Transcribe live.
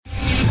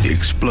the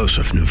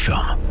explosive new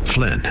film,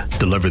 Flynn,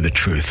 Deliver the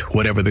Truth,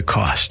 Whatever the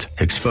Cost,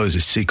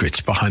 exposes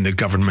secrets behind the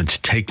government's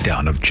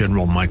takedown of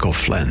General Michael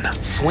Flynn.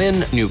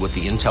 Flynn knew what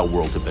the intel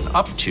world had been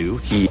up to.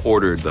 He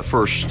ordered the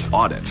first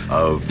audit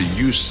of the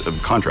use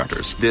of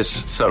contractors.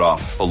 This set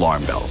off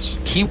alarm bells.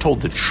 He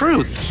told the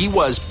truth. He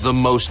was the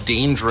most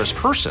dangerous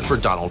person for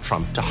Donald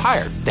Trump to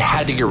hire. They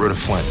had to get rid of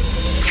Flynn.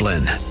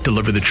 Flynn,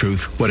 Deliver the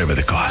Truth, Whatever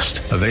the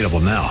Cost. Available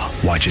now.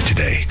 Watch it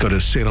today. Go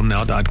to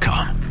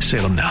salemnow.com.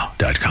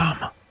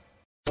 salemnow.com.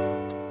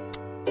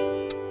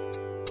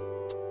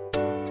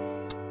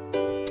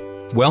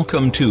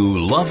 Welcome to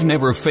Love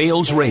Never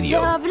Fails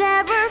Radio. Love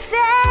never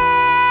fails.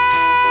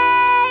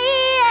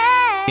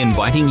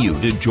 Inviting you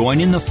to join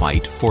in the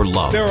fight for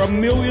love. There are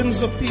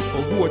millions of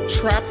people who are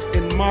trapped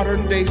in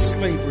modern-day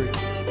slavery.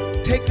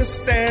 Take a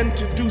stand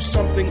to do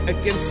something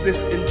against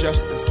this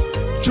injustice.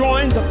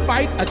 Join the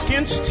fight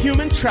against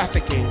human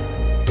trafficking.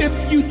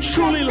 If you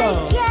truly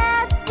love,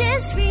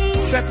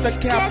 set the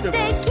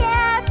captives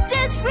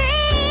free.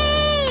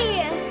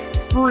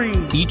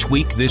 Each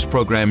week, this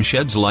program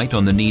sheds light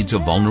on the needs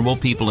of vulnerable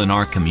people in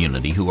our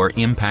community who are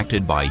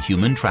impacted by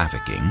human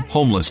trafficking,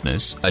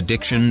 homelessness,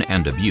 addiction,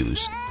 and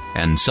abuse,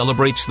 and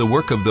celebrates the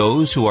work of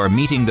those who are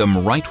meeting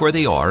them right where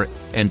they are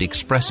and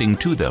expressing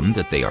to them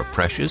that they are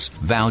precious,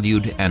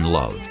 valued, and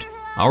loved.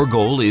 Our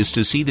goal is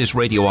to see this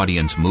radio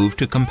audience move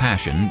to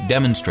compassion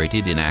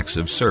demonstrated in acts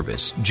of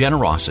service,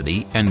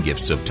 generosity, and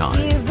gifts of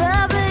time. Give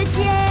up a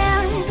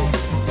chance.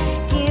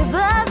 Give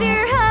up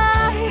your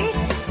heart.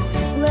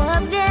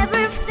 Love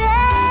never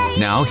fails.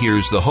 Now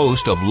here's the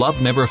host of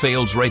Love Never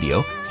Fails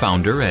Radio,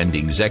 founder and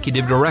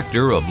executive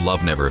director of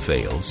Love Never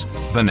Fails,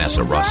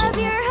 Vanessa Russell.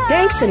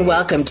 Thanks and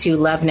welcome to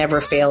Love Never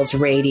Fails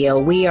Radio.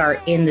 We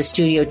are in the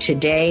studio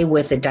today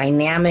with a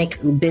dynamic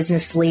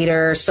business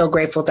leader. So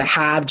grateful to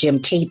have Jim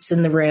Cates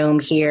in the room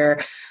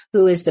here,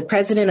 who is the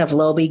president of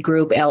Lowy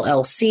Group,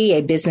 LLC,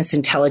 a business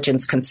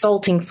intelligence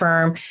consulting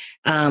firm.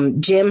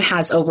 Jim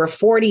has over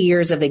 40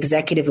 years of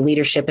executive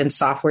leadership in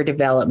software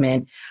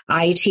development,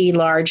 IT,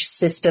 large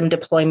system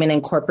deployment,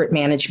 and corporate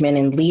management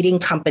in leading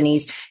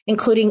companies,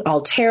 including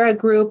Altera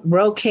Group,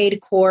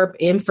 Rocade Corp,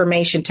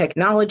 Information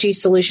Technology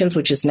Solutions,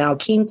 which is now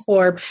Keen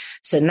Corp,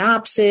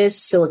 Synopsys,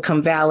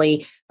 Silicon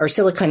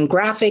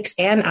Graphics,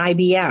 and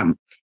IBM.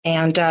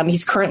 And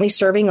he's currently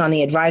serving on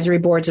the advisory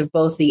boards of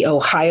both the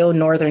Ohio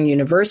Northern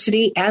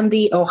University and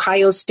the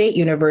Ohio State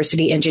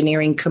University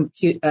Engineering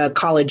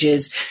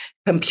College's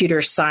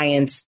Computer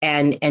Science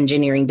and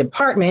Engineering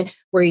Department,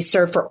 where he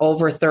served for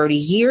over 30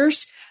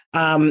 years.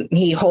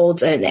 He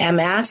holds an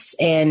MS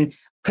in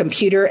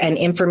Computer and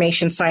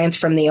Information Science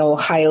from the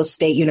Ohio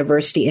State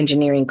University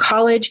Engineering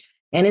College,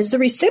 and is the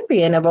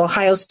recipient of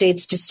Ohio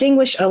State's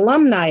Distinguished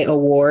Alumni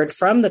Award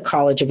from the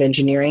College of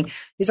Engineering.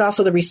 He's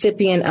also the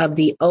recipient of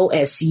the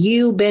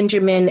OSU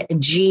Benjamin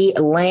G.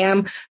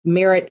 Lamb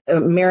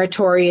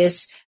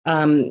Meritorious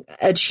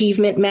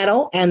Achievement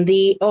Medal and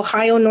the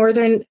Ohio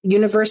Northern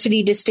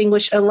University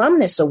Distinguished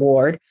Alumnus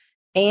Award.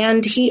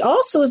 And he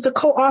also is the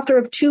co-author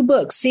of 2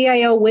 books,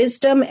 CIO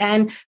Wisdom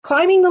and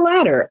Climbing the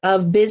Ladder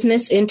of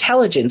Business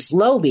Intelligence,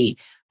 Lowy.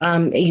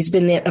 He's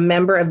been a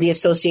member of the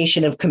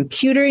Association of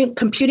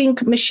Computing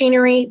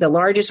Machinery, the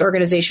largest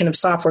organization of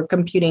software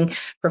computing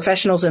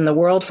professionals in the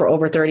world, for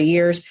over 30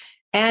 years.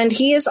 And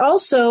he is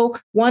also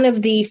one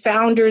of the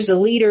founders, the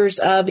leaders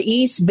of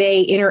East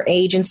Bay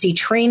Interagency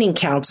Training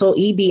Council,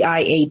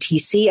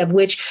 EBIATC, of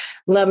which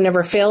Love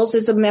Never Fails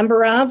is a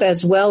member of,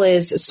 as well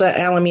as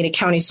Alameda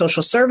County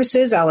Social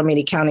Services,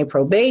 Alameda County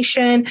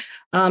Probation,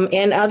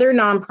 and other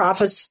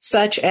nonprofits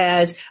such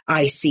as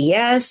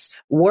ICS,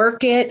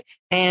 Work It,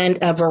 and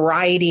a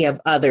variety of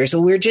others.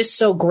 We're just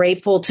so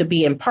grateful to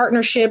be in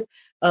partnership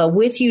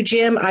with you,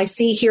 Jim. I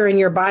see here in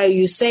your bio,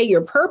 you say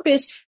your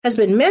purpose has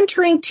been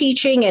mentoring,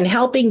 teaching, and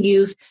helping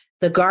youth,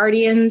 the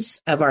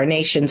guardians of our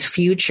nation's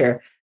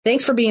future.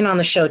 Thanks for being on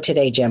the show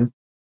today, Jim.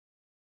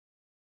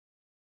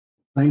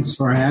 Thanks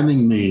for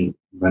having me,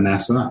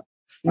 Vanessa.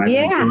 I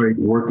enjoyed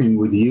working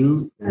with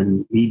you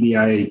and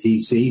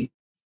EBIATC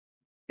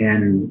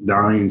and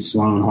Darlene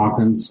Sloan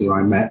Hawkins, who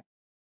I met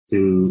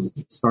to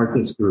start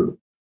this group.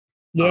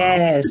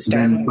 Yes. It's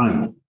been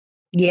fun.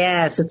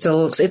 Yes,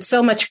 it's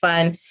so much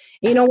fun.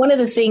 You know, one of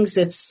the things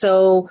that's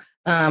so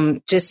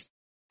just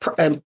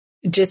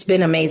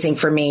been amazing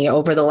for me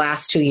over the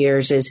last 2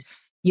 years is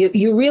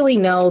you really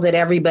know that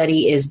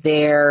everybody is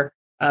there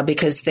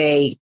because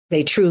they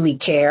truly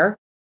care.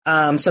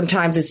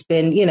 Sometimes it's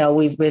been,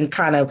 we've been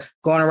kind of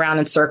going around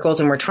in circles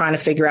and we're trying to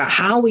figure out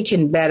how we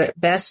can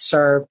best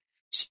serve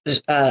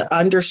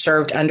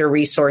underserved,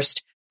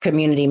 under-resourced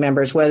community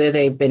members, whether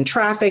they've been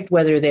trafficked,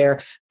 whether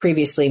they're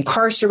previously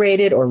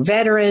incarcerated or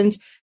veterans.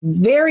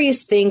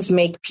 Various things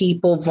make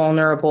people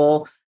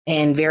vulnerable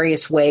in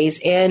various ways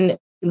and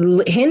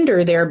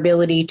hinder their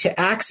ability to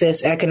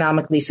access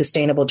economically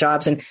sustainable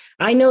jobs. And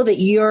I know that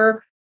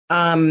you're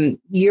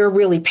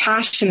really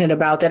passionate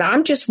about that.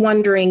 I'm just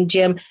wondering,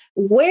 Jim,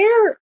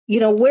 where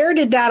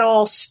did that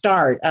all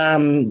start?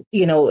 I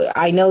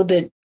know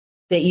that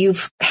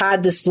you've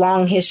had this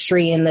long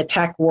history in the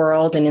tech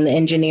world and in the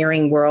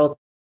engineering world.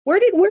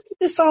 Where did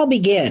this all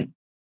begin?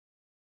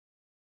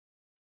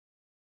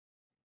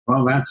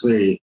 Well, that's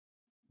a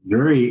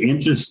very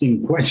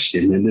interesting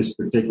question in this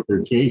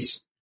particular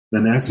case,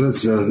 Vanessa.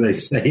 So as I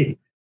say,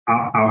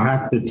 I'll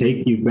have to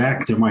take you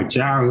back to my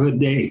childhood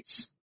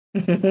days.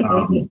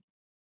 I'm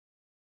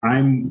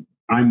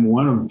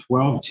one of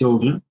 12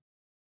 children,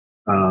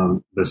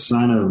 the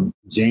son of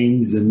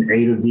James and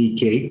Ada V.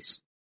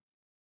 Cakes,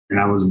 and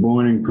I was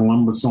born in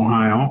Columbus,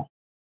 Ohio.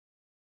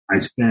 I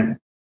spent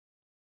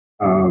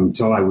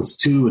until I was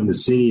 2 in the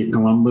city of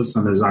Columbus,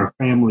 and as our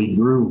family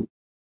grew,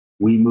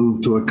 we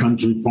moved to a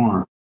country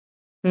farm,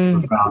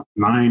 about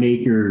 9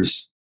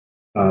 acres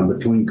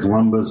between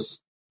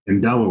Columbus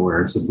and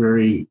Delaware. It's a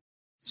very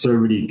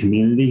conservative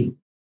community.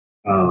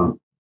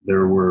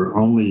 There were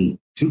only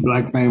 2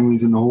 black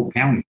families in the whole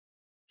county.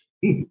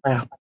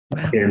 Wow.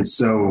 And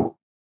so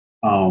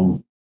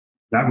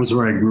that was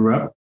where I grew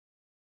up.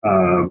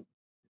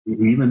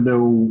 Even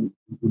though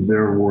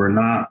there were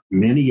not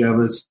many of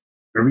us,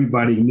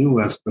 everybody knew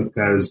us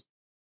because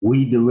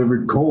we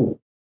delivered coal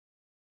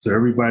to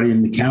everybody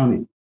in the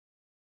county.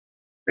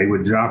 They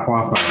would drop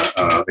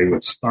off, they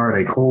would start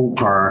a coal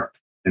car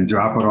and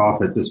drop it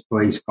off at this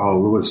place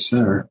called Lewis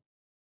Center.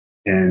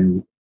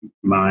 And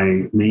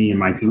me and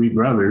my 3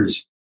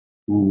 brothers,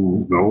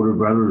 who the older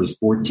brother was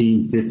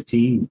 14,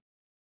 15,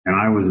 and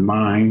I was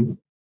 9.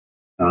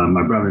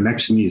 My brother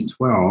next to me is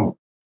 12.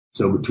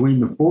 So between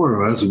the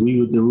 4 of us,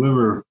 we would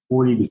deliver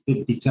 40 to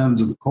 50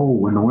 tons of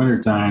coal in the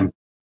wintertime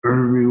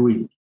every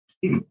week.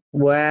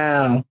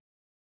 Wow.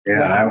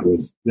 Yeah,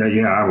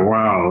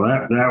 wow.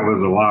 That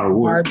was a lot of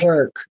work. Hard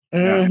work.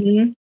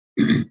 Mm-hmm.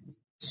 Yeah.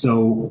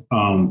 So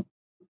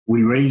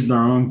we raised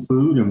our own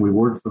food and we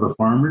worked for the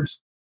farmers.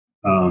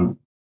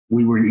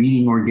 We were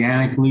eating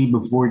organically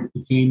before it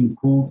became the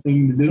cool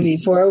thing to do.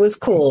 Before it was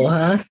cool,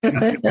 huh?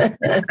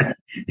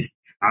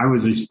 I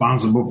was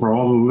responsible for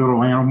all the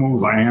little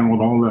animals. I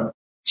handled all the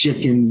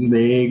chickens,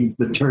 the eggs,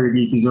 the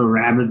turkeys, the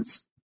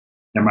rabbits.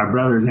 And my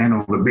brothers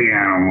handled the big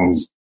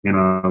animals,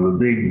 the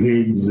big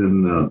pigs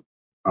and the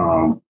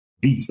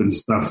beef and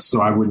stuff, so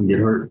I wouldn't get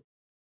hurt.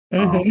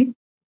 Mm-hmm.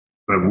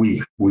 But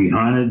we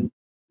hunted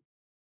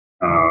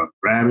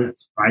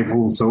rabbits,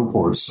 rifles, so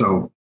forth.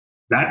 So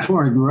that's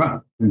where I grew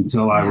up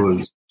until I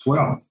was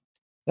 12.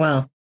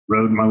 Wow.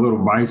 Rode my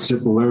little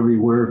bicycle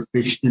everywhere,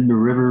 fished in the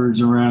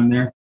rivers around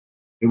there.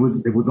 It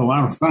was a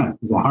lot of fun. It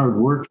was a hard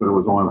work, but it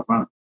was a lot of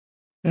fun.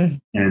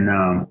 Mm.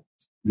 And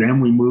then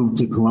we moved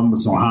to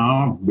Columbus,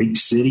 Ohio, big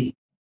city.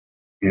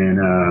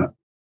 And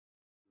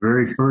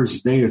very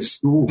first day of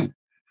school,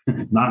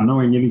 not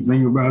knowing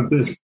anything about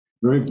this,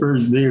 very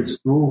first day of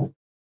school,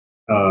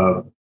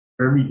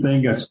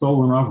 everything got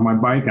stolen off my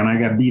bike and I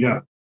got beat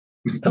up.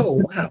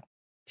 Oh, wow.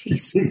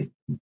 Jeez.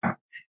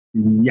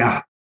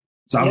 Yeah.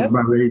 So I was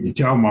about ready to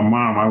tell my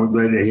mom I was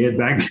ready to head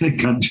back to the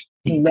country.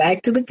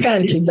 Back to the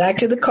country, back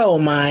to the coal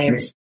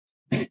mines.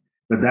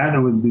 But that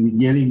was the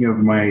beginning of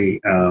my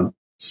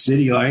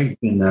city life.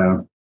 And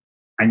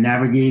I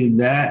navigated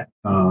that,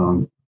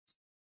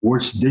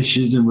 washed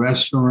dishes in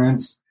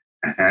restaurants.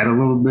 I had a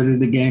little bit of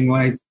the gang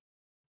life,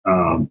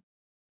 but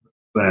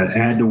I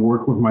had to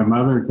work with my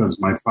mother because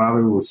my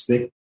father was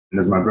sick and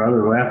as my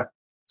brother left.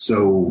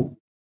 So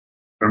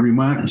every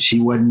month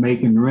she wasn't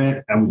making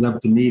rent. That was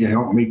up to me to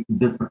help make the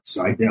difference.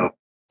 So I did a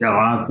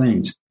lot of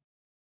things.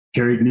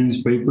 Carried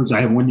newspapers.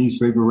 I had one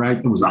newspaper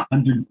right. There was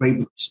 100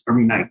 papers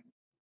every night.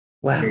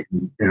 Wow.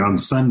 And on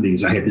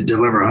Sundays, I had to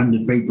deliver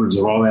 100 papers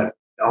of all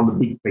the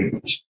big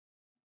papers.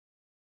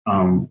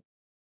 And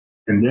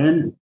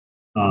then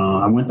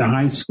I went to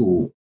high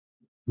school,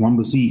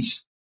 Columbus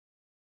East.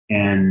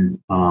 And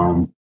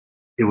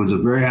it was a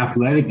very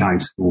athletic high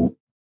school.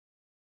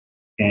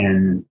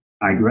 And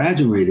I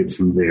graduated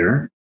from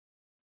there.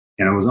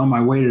 And I was on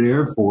my way to the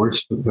Air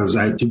Force because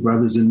I had 2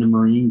 brothers in the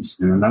Marines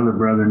and another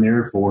brother in the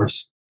Air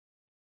Force.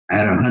 I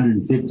had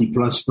 150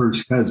 plus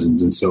first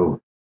cousins. And so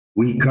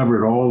we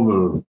covered all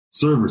the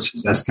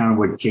services. That's kind of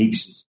what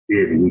Cakes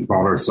did. And we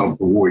called ourselves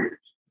the Warriors.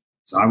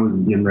 So I was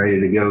getting ready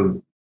to go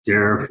to the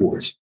Air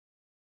Force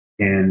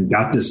and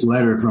got this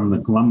letter from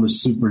the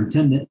Columbus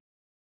superintendent.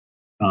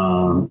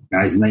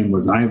 Guy's name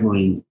was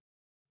Iveline,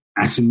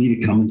 asking me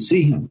to come and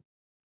see him.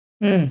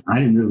 Mm. I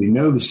didn't really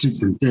know the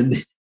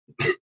superintendent.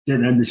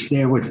 Didn't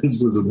understand what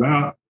this was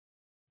about.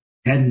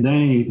 Hadn't done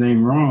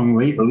anything wrong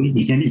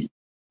lately.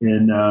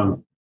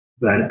 And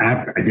but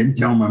after I didn't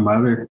tell my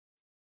mother,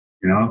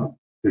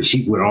 because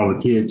she with all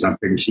the kids, I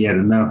figured she had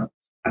enough.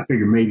 I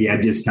figured maybe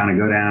I'd just kind of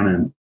go down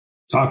and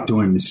talk to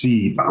him to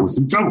see if I was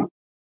in trouble.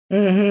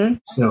 Mm-hmm.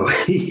 So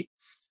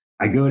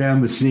I go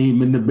down to see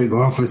him in the big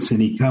office,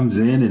 and he comes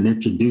in and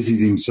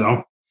introduces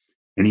himself,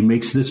 and he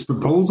makes this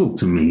proposal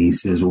to me. He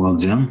says, "Well,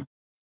 Jim,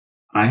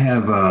 I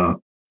have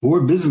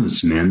 4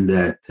 businessmen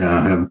that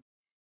have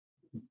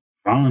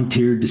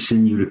volunteered to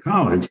send you to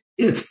college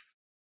if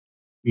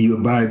you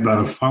abide by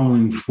the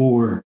following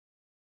 4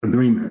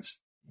 agreements.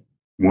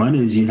 One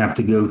is you have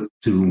to go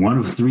to one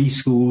of 3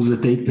 schools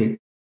that they pick,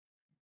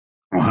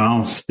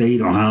 Ohio State,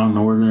 Ohio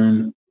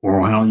Northern, or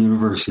Ohio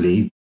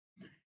University.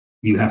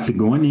 You have to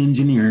go into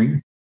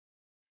engineering,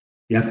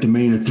 You have to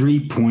make a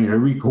 3-point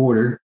every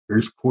quarter.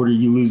 First quarter,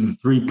 you lose the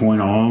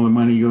 3-point, all the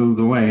money goes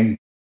away.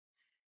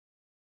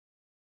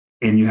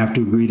 And you have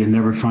to agree to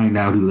never find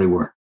out who they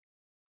were.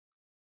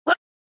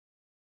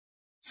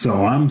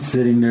 So I'm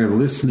sitting there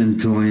listening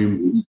to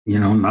him,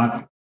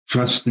 not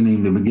trusting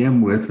him to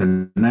begin with.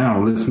 And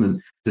now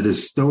listening to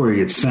this story,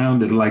 it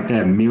sounded like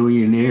that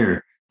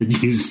Millionaire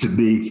that used to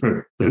be,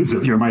 for those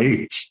of you my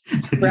age,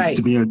 that used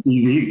to be on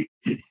TV.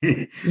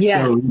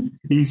 Yeah. So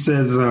he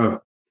says,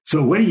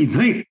 so what do you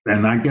think?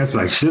 And I guess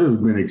I should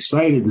have been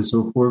excited and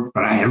so forth,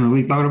 but I hadn't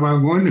really thought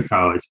about going to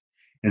college.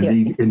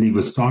 And, he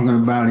was talking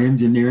about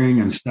engineering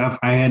and stuff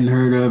I hadn't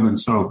heard of. And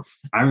so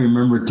I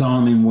remember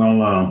telling him,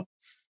 well,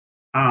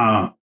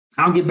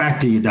 I'll get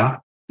back to you,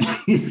 Doc.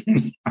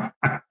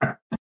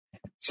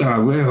 So I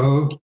went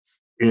home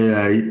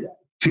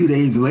 2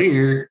 days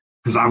later,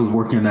 because I was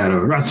working at a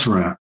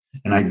restaurant,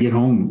 and I get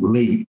home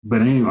late.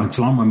 But anyway, I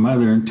saw my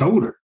mother and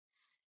told her.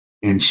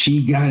 And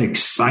she got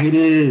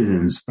excited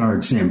and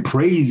started saying,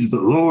 praise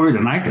the Lord.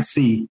 And I could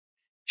see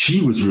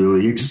she was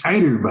really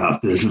excited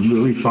about this and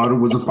really thought it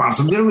was a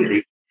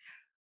possibility.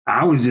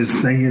 I was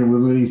just thinking it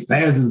was these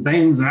paths and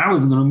things, and I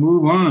was going to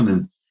move on.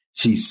 And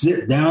she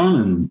sat down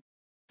and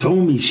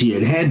told me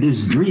she had this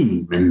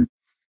dream, and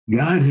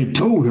God had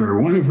told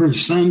her one of her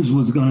sons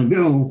was going to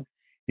go,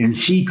 and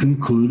she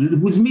concluded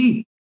it was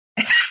me.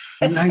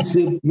 And I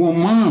said, well,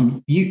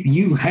 Mom,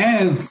 you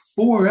have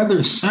 4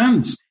 other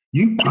sons.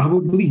 You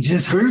probably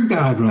just heard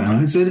God wrong.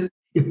 I said,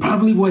 it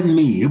probably wasn't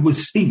me. It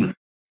was Stephen.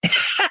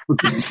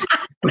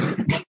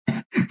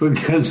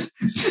 because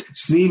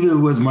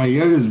Stephen was my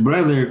youngest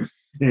brother,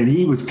 and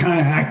he was kind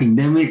of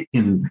academic,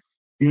 and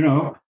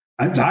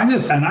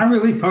I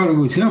really thought it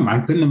was him. I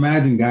couldn't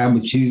imagine God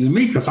was choosing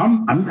me, because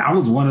I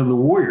was one of the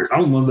warriors. I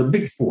was one of the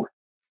big 4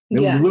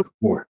 that we looked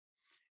for.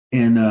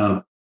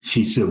 And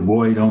she said,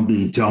 boy, don't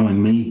be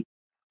telling me.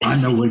 I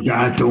know what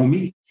God told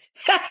me.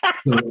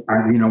 So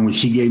when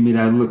she gave me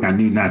that look, I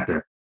knew not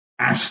to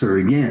ask her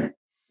again.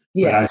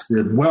 Yeah. But I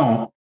said,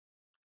 well,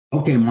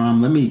 okay,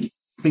 Mom, let me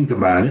think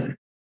about it.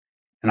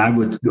 And I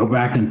would go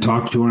back and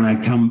talk to her, and I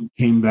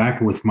came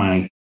back with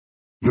my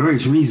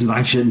various reasons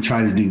I shouldn't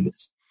try to do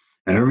this.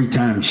 And every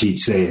time she'd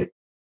say it,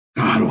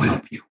 God will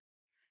help you.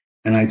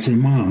 And I'd say,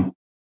 Mom,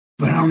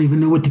 but I don't even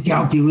know what the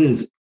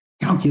calculus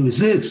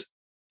is.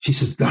 She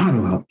says, God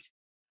will help you.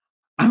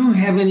 I don't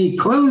have any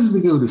clothes to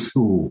go to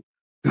school.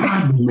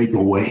 God will make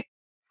a way.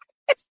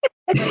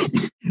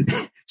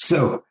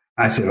 So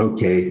I said,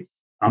 okay,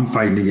 I'm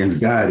fighting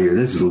against God here.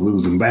 This is a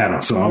losing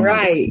battle. So I'm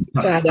trying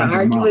to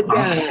argue with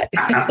God.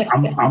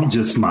 I'm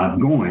just not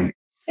going.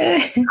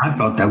 I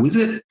thought that was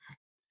it.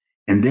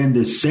 And then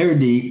this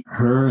Saturday,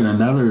 her and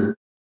another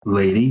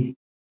lady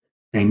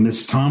named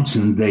Miss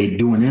Thompson, they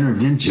do an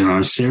intervention on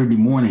a Saturday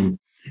morning,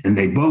 and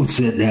they both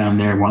sit down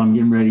there while I'm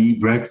getting ready to eat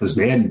breakfast.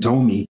 They hadn't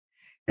told me,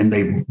 and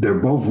they're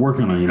both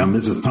working on it.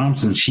 Mrs.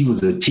 Thompson, she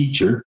was a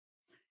teacher,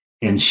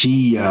 and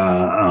she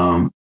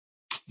ran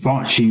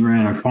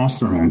a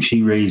foster home.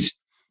 She raised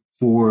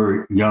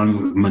 4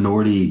 young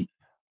minority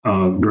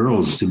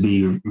girls to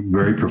be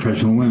very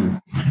professional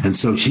women. And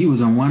so she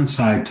was on one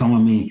side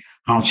telling me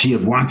how she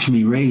had watched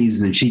me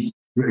raised, and she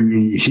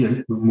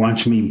had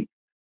watched me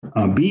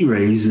be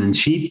raised, and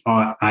she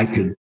thought I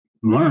could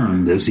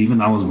learn this, even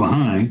though I was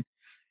behind.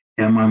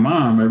 And my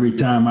mom, every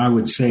time I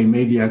would say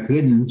maybe I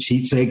couldn't,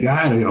 she'd say,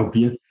 God will help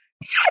you.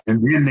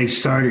 And then they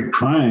started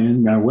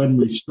crying. I wasn't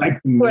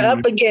respecting them. We're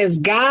up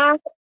against God,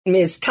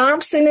 Miss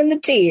Thompson, and the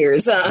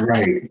tears.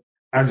 Right.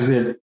 I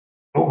said,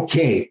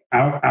 okay,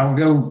 I'll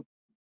go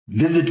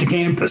visit the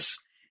campus.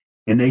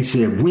 And they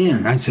said,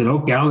 when? I said,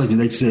 okay, I'll let you.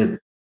 They said,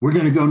 we're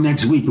going to go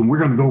next week, and we're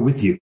going to go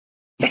with you.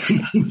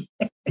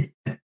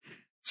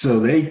 So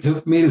they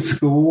took me to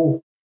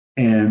school,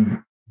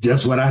 and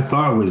just what I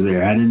thought was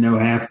there. I didn't know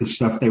half the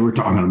stuff they were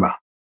talking about.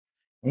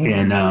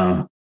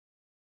 Mm-hmm.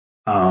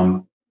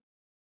 And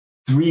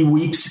 3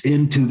 weeks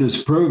into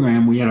this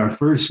program, we had our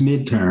first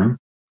midterm,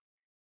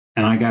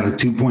 and I got a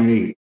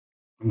 2.8,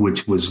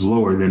 which was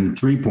lower than the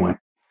 3-point.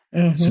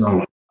 Mm-hmm.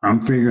 So I'm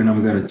figuring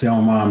I'm going to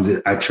tell Mom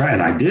that I tried,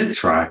 and I did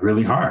try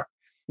really hard.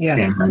 Yeah.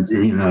 And I,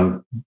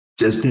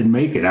 just didn't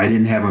make it. I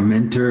didn't have a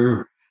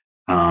mentor.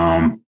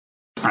 I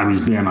was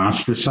being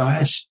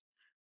ostracized.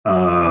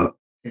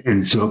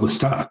 And so it was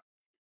tough.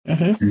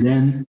 Mm-hmm. And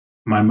then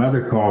my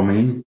mother called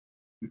me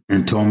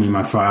and told me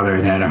my father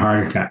had had a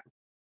heart attack.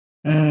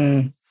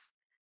 Mm.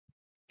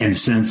 And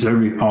since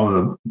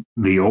all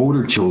the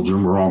older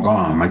children were all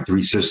gone, my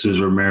 3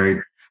 sisters were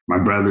married, my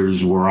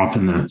brothers were off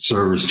in the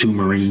service, 2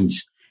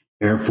 Marines,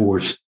 Air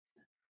Force.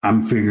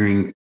 I'm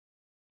figuring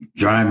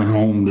driving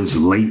home this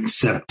late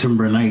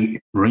September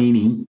night,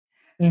 raining,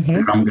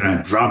 and I'm going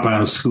to drop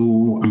out of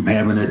school. I'm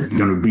going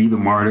to be the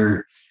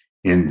martyr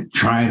and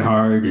tried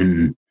hard,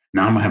 and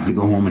now I'm going to have to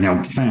go home and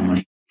help the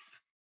family.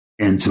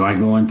 And so I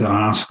go into the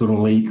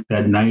hospital late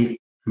that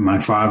night. My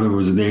father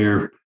was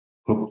there,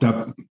 hooked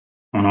up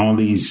on all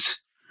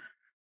these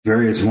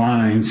various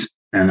lines,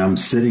 and I'm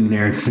sitting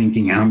there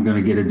thinking I'm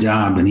going to get a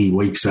job, and he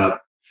wakes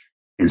up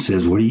and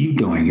says, what are you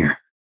doing here?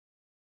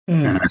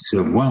 And I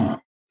said,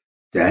 well,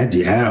 Dad,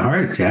 you had a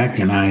heart attack,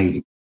 and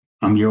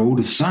I'm your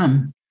oldest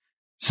son.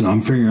 So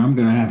I'm figuring I'm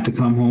going to have to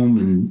come home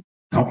and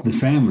help the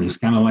family. It's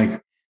kind of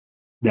like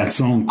that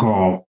song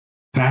called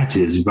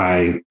Patches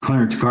by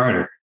Clarence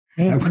Carter.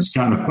 That was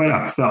kind of what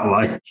I felt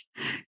like.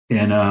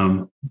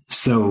 And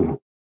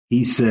so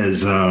he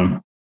says,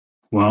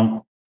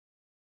 well,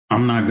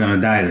 I'm not going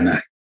to die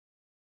tonight.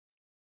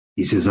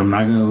 He says, I'm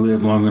not going to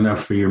live long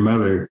enough for your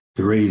mother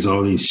to raise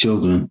all these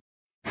children,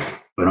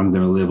 but I'm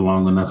going to live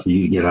long enough for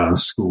you to get out of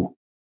school.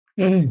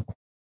 Mm-hmm.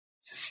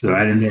 So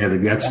I didn't have the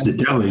guts to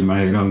tell him. I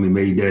had only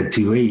made that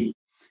too late.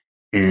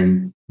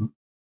 And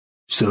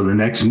so the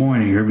next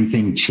morning,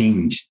 everything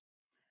changed.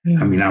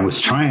 Mm-hmm. I mean, I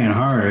was trying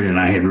hard and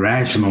I had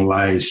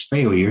rationalized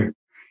failure.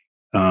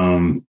 But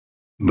on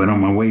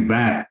my way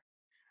back,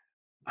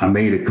 I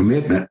made a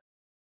commitment.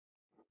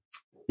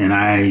 And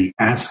I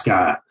asked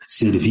God, I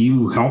said, if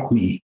you help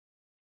me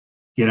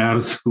get out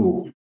of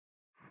school,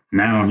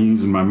 now I'm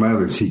using my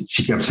mother. She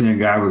kept saying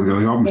God was going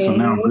to help me. So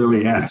now I'm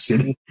really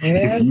asking,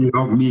 if you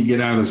help me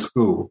get out of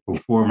school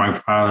before my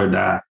father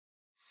died,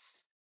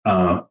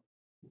 I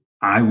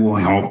will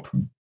help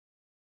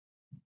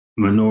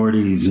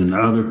minorities and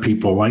other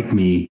people like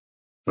me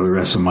for the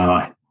rest of my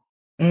life.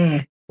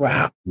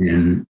 Wow.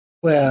 And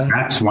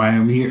that's why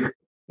I'm here.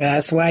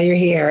 That's why you're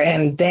here.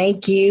 And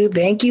thank you,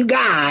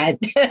 God,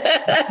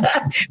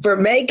 for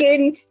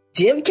making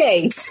Jim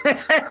Cates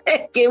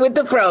get with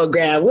the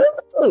program.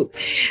 Woo-hoo.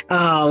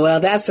 Oh, well,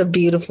 that's a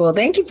beautiful.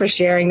 Thank you for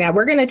sharing that.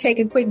 We're going to take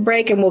a quick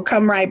break and we'll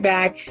come right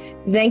back.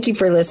 Thank you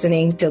for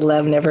listening to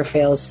Love Never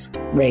Fails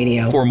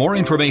Radio. For more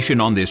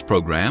information on this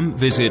program,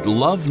 visit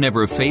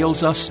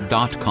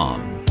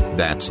loveneverfailsus.com.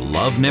 That's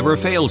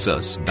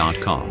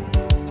loveneverfailsus.com.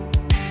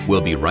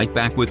 We'll be right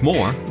back with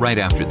more right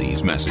after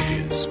these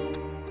messages.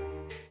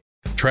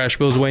 Trash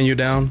bills weighing you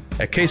down?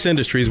 At Case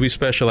Industries, we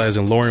specialize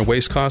in lowering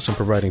waste costs and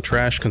providing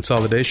trash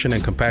consolidation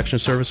and compaction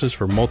services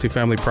for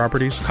multifamily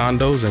properties,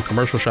 condos, and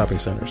commercial shopping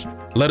centers.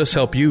 Let us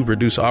help you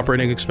reduce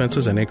operating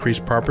expenses and increase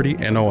property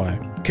NOI.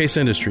 Case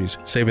Industries,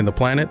 saving the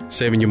planet,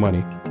 saving you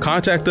money.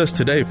 Contact us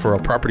today for a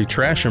property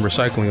trash and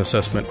recycling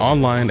assessment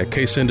online at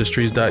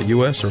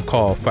caseindustries.us or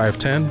call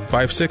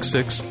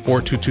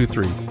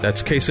 510-566-4223.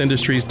 That's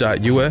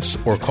caseindustries.us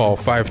or call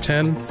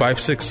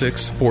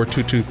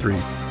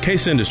 510-566-4223.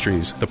 Case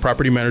Industries, the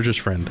property manager's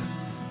friend.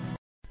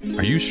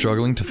 Are you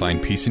struggling to find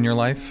peace in your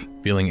life,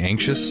 feeling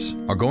anxious,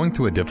 or going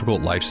through a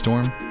difficult life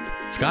storm?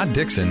 Scott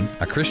Dixon,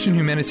 a Christian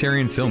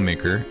humanitarian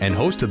filmmaker and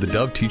host of the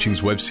Dove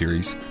Teachings web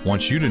series,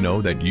 wants you to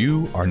know that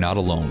you are not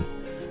alone.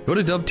 Go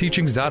to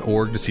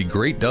doveteachings.org to see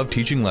great Dove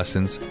teaching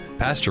lessons,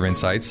 pastor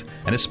insights,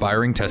 and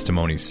aspiring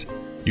testimonies.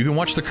 You can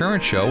watch the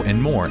current show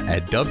and more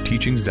at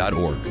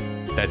doveteachings.org.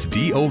 That's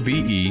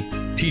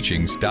DOVE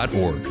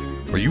teachings.org,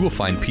 where you will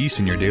find peace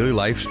in your daily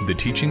life through the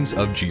teachings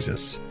of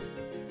Jesus.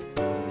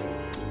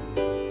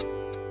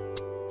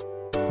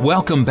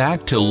 Welcome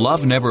back to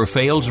Love Never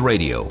Fails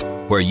Radio,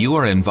 where you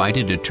are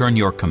invited to turn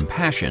your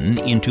compassion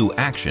into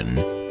action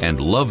and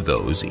love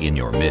those in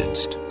your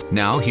midst.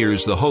 Now,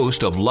 here's the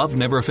host of Love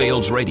Never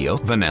Fails Radio,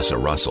 Vanessa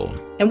Russell.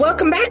 And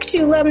welcome back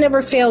to Love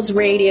Never Fails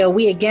Radio.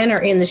 We again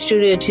are in the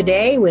studio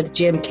today with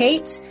Jim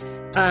Cates.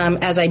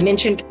 As I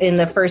mentioned in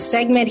the first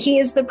segment, he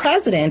is the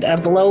president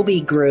of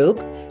LOBI Group.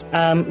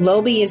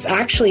 LOBI is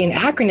actually an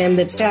acronym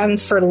that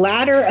stands for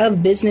Ladder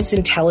of Business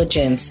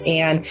Intelligence,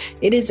 and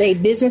it is a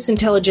business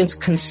intelligence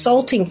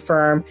consulting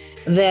firm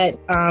that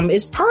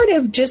is part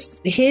of just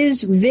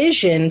his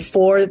vision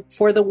for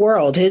the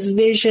world, his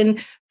vision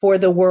for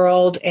the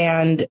world,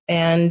 and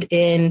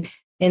in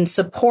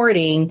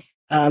supporting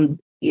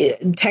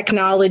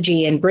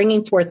technology and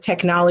bringing forth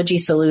technology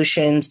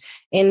solutions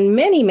in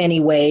many, many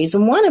ways,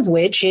 and one of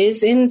which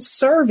is in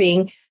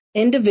serving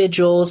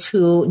individuals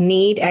who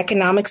need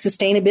economic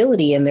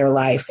sustainability in their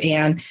life.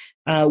 And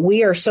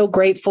we are so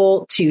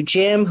grateful to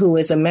Jim, who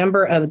is a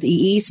member of the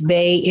East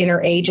Bay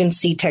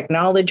Interagency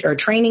Technology or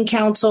Training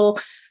Council,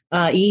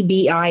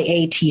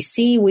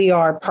 EBIATC. We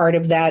are part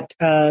of that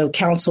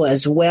council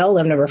as well.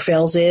 Love Never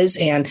Fails is.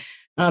 And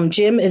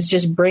Jim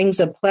just brings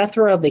a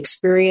plethora of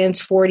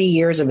experience, 40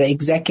 years of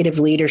executive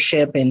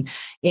leadership in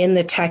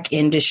the tech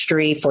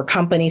industry for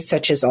companies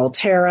such as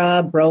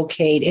Altera,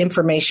 Brocade,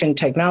 Information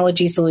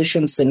Technology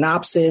Solutions,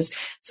 Synopsys,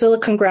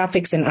 Silicon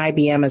Graphics, and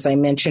IBM, as I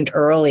mentioned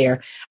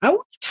earlier. I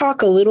want to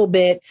talk a little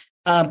bit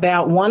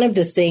about one of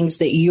the things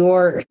that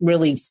you're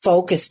really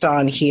focused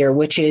on here,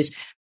 which is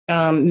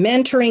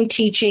mentoring,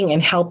 teaching,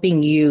 and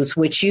helping youth,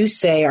 which you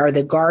say are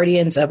the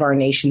guardians of our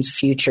nation's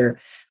future.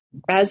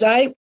 As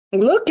I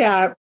look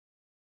at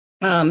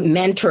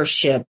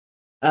mentorship,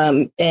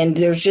 and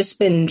there's just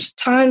been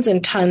tons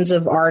and tons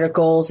of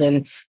articles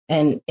and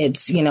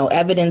it's,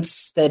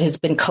 evidence that has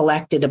been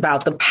collected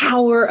about the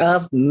power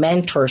of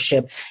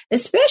mentorship,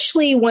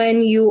 especially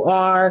when you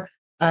are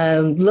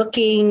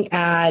looking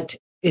at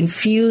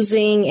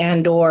infusing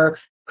and or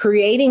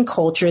creating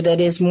culture that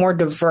is more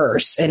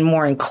diverse and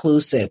more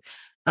inclusive.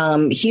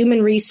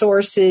 Human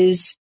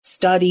resources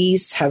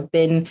studies have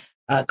been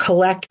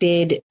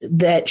collected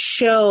that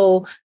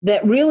show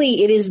that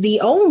really it is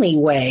the only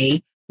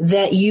way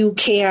that you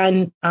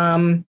can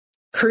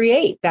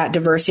create that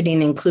diversity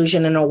and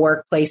inclusion in a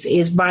workplace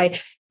is by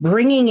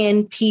bringing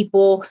in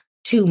people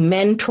to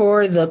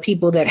mentor the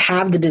people that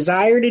have the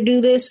desire to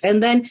do this,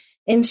 and then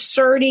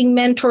inserting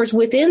mentors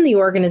within the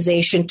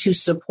organization to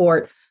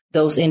support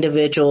those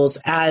individuals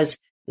as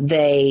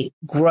they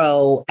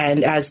grow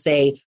and as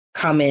they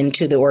come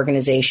into the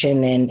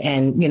organization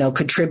and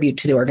contribute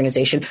to the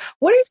organization.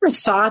 What are your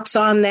thoughts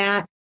on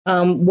that?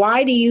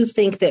 Why do you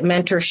think that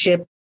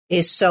mentorship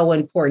is so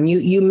important?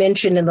 You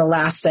mentioned in the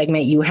last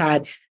segment you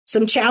had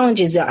some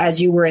challenges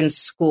as you were in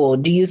school.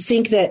 Do you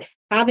think that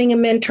having a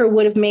mentor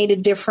would have made a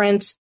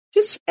difference?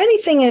 Just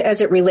anything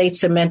as it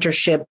relates to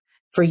mentorship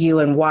for you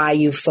and why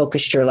you've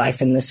focused your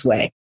life in this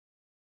way.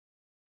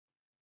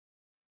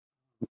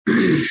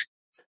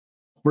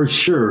 For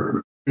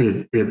sure,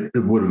 it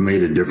would have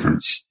made a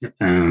difference.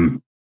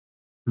 The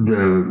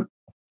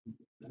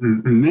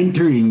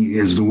mentoring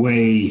is the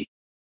way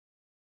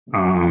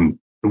the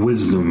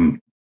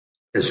wisdom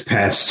is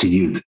passed to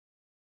youth,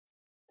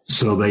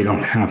 so they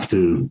don't have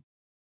to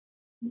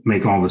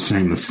make all the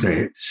same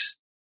mistakes.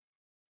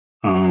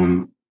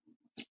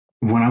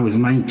 When I was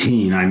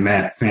 19, I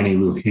met Fannie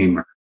Lou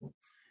Hamer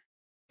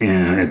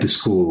at the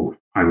school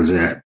I was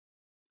at.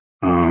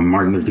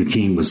 Martin Luther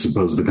King was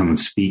supposed to come and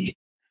speak,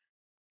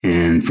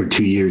 and for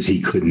 2 years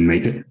he couldn't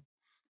make it.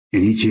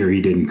 And each year he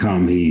didn't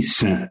come, he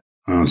sent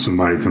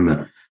somebody from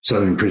the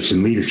Southern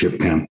Christian Leadership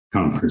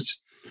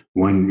Conference.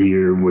 One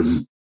year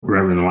was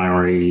Reverend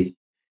Lowry,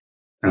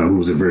 who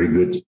was a very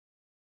good,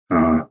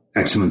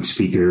 excellent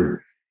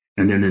speaker.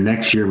 And then the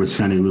next year was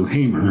Fannie Lou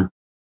Hamer,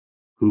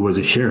 who was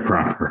a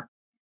sharecropper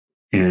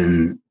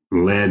and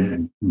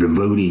led the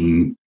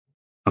voting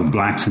of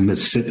blacks in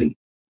Mississippi.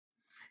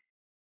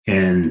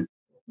 And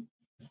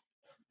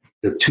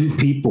the two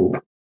people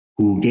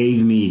who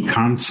gave me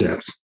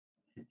concepts,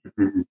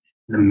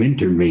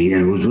 mentored me,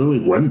 and it was really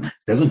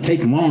doesn't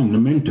take long to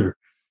mentor.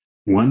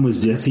 One was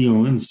Jesse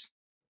Owens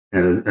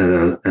at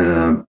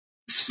a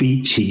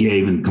speech he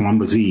gave in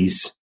Columbus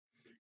East,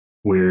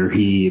 where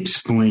he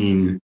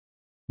explained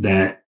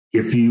that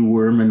if you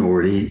were a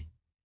minority,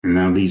 and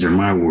now these are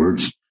my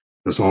words,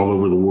 that's all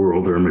over the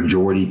world, there are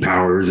majority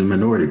powers and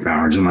minority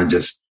powers, and not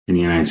just in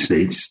the United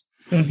States.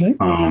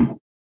 Mm-hmm.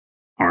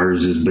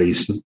 Ours is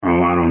based a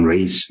lot on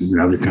race. In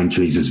other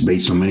countries, it's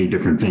based on many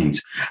different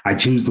things. I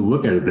choose to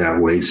look at it that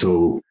way.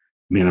 So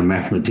being a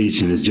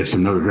mathematician is just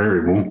another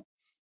variable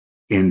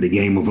in the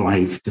game of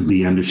life to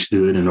be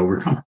understood and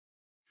overcome.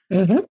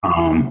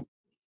 Mm-hmm.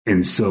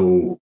 And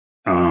so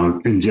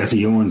in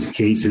Jesse Owens'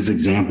 case, his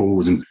example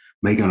was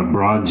making a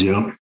broad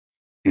jump,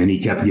 and he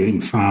kept getting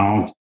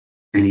fouled,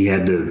 and he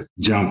had to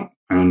jump,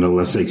 I don't know,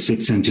 let's say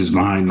 6 inches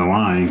behind the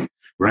line,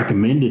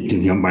 recommended to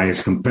him by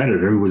his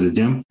competitor, who was a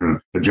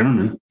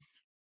German.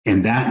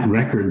 And that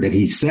record that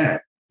he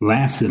set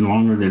lasted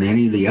longer than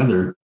any of the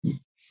other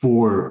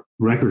 4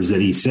 records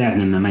that he set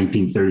in the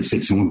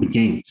 1936 Olympic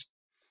Games.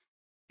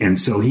 And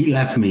so he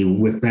left me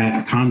with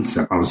that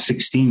concept. I was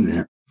 16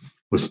 then,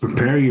 was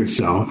prepare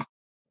yourself.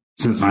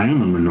 Since I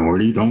am a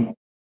minority, don't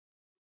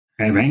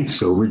have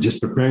angst over it.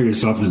 Just prepare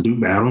yourself to do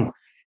battle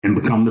and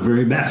become the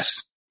very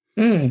best.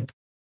 Mm.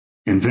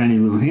 And Fannie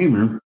Lou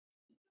Hamer,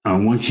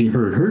 once you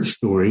heard her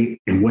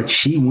story and what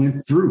she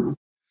went through.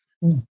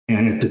 Mm.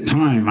 And at the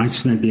time, I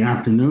spent the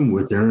afternoon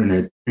with her, and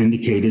it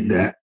indicated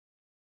that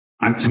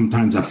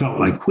sometimes I felt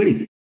like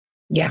quitting.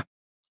 Yeah.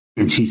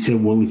 And she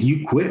said, well, if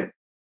you quit,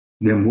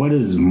 then what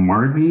is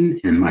Martin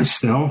and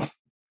myself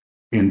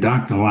and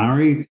Dr.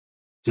 Lowry,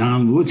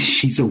 John Lewis?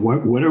 She said,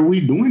 what are we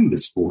doing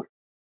this for?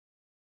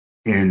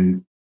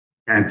 And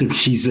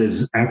she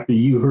says, after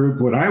you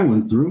heard what I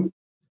went through,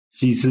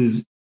 she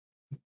says,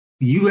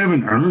 you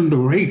haven't earned the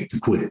right to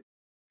quit.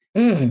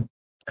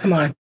 Come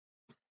on.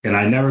 And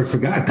I never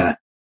forgot that.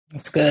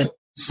 That's good.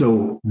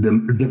 So the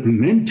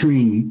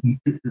mentoring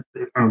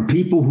are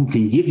people who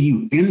can give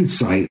you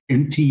insight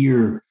into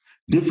your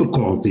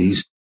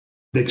difficulties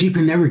that you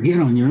can never get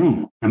on your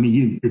own. I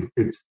mean,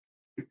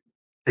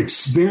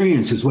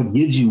 experience is what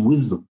gives you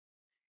wisdom.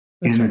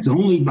 That's and right. It's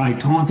only by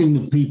talking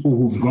to people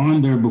who've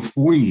gone there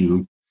before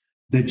you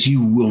that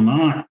you will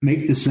not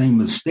make the same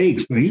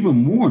mistakes. But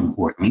even more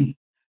importantly,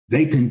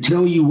 they can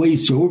tell you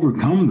ways to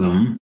overcome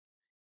them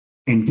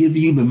and give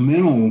you the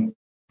mental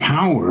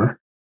power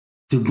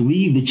to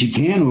believe that you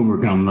can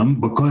overcome them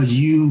because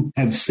you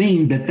have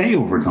seen that they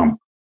overcome.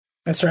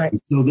 That's right.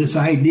 So this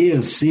idea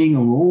of seeing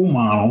a role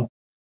model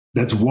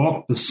that's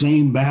walked the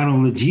same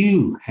battle that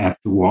you have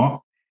to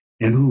walk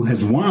and who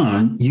has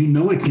won, you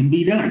know it can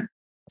be done.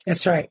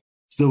 That's right.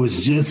 So it's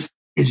just,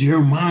 is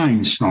your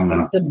mind strong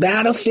enough? The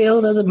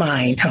battlefield of the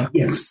mind, huh?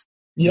 Yes.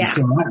 Yeah. And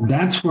so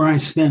that's where I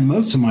spend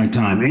most of my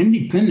time.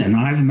 Independent.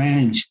 I've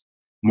managed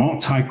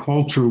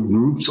multicultural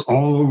groups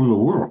all over the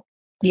world.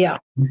 Yeah.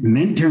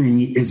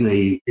 Mentoring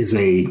is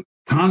a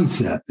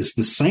concept. It's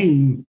the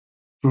same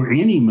for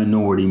any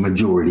minority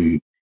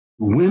majority.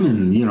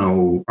 Women,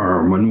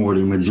 are a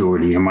minority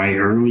majority. In my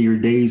earlier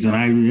days in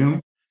IBM,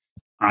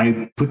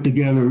 I put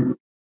together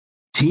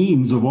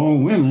teams of all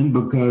women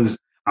because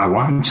I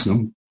watched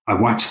them. I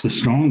watched the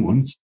strong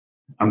ones,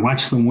 I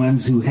watched the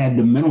ones who had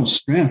the mental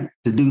strength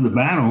to do the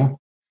battle.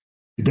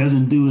 It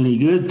doesn't do any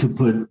good to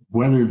put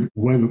whether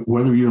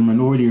you're a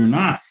minority or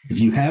not. If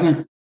you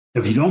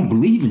don't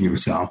believe in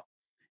yourself,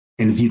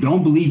 and if you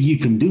don't believe you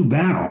can do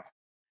battle,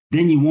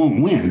 then you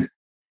won't win.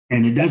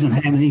 And it doesn't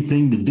have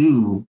anything to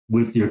do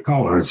with your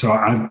color. So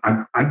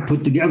I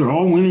put together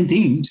all women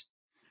teams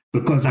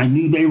because I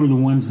knew they were the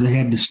ones that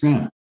had the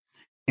strength.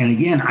 And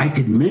again, I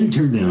could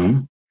mentor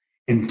them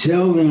and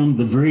tell them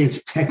the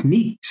various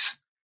techniques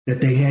that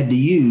they had to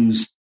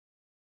use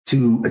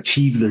to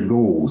achieve their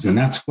goals. And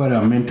that's what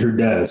a mentor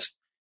does.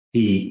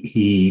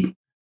 He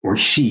or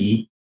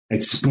she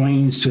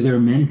explains to their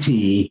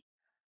mentee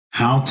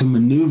how to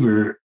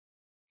maneuver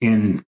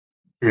in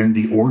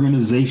the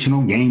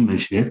organizational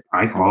gamemanship,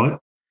 I call it,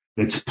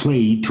 that's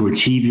played to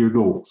achieve your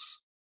goals.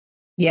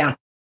 Yeah.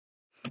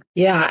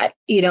 Yeah.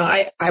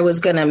 I was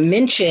going to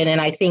mention,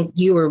 and I think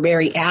you were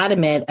very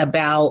adamant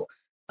about,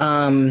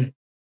 when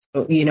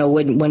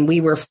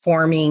we were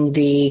forming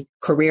the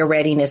career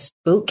readiness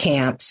boot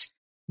camps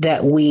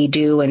that we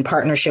do in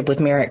partnership with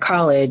Merritt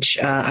College,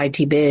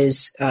 IT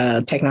Biz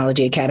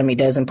Technology Academy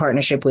does in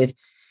partnership with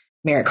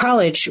Merritt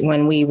College.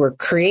 When we were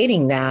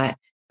creating that,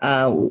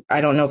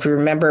 I don't know if you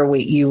remember,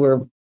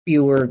 you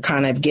were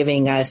kind of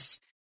giving us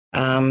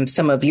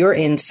some of your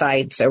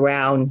insights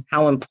around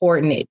how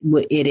important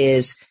it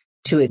is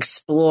to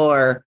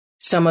explore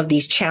some of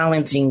these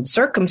challenging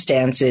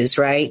circumstances,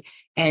 right?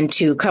 And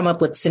to come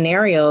up with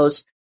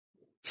scenarios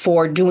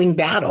for doing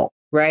battle,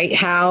 right?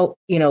 How,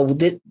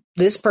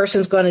 this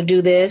person's going to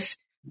do this.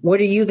 What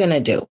are you going to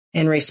do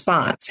in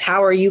response?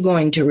 How are you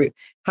going to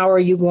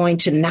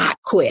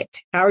not quit?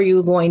 How are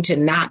you going to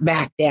not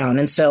back down?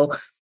 And so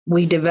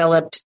we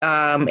developed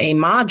a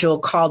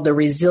module called the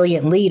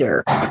Resilient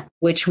Leader,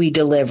 which we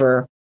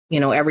deliver,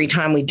 every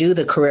time we do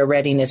the Career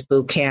Readiness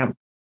Boot Camp.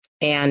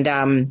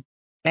 And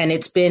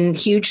it's been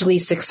hugely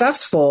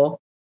successful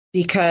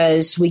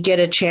because we get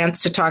a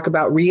chance to talk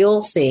about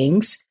real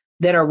things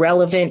that are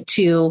relevant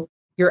to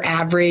your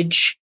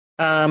average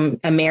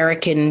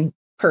American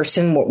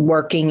person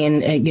working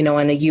in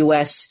a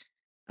U.S.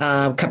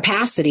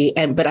 capacity.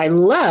 But I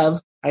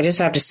just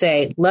have to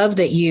say, love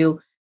that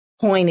you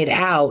pointed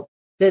out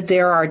that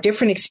there are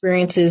different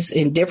experiences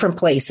in different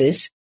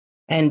places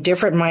and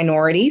different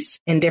minorities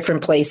in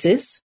different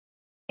places,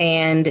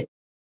 and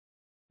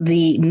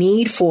the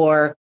need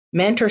for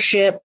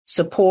mentorship,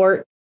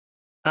 support,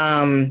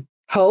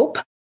 hope,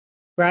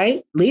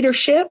 right?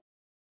 Leadership,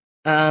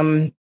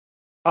 all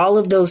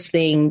of those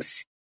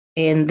things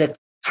in the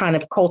kind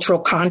of cultural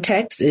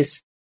context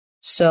is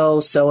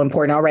so, so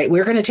important. All right,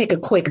 we're going to take a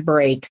quick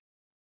break.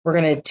 We're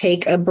going to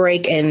take a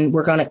break and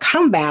we're going to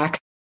come back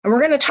and we're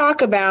going to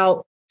talk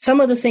about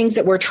some of the things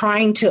that we're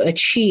trying to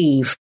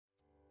achieve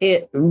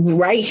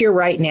right here,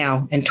 right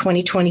now in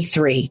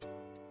 2023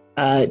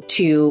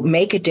 to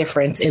make a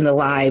difference in the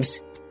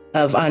lives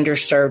of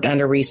underserved,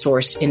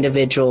 under-resourced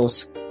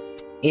individuals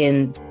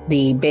in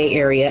the Bay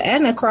Area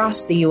and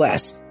across the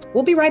U.S.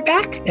 We'll be right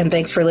back, and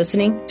thanks for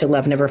listening to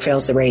Love Never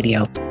Fails the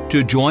Radio.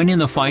 To join in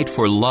the fight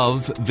for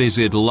love,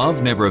 visit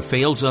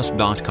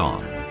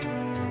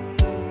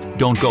loveneverfailsus.com.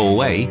 Don't go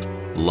away.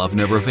 Love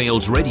Never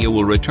Fails Radio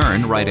will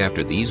return right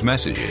after these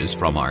messages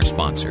from our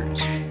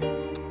sponsors.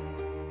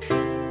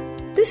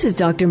 This is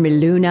Dr.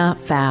 Miluna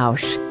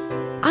Fausch.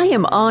 I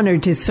am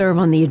honored to serve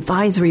on the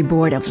advisory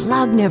board of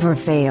Love Never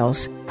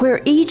Fails,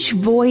 where each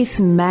voice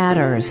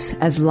matters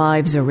as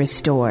lives are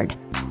restored.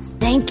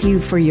 Thank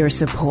you for your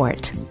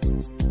support.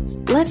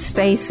 Let's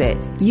face it,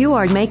 you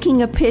are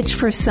making a pitch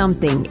for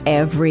something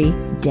every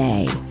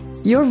day.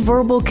 Your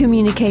verbal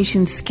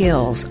communication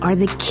skills are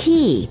the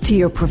key to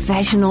your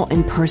professional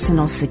and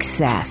personal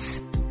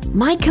success.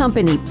 My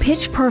company,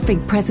 Pitch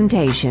Perfect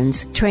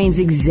Presentations, trains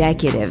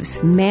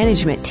executives,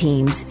 management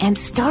teams, and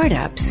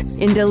startups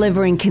in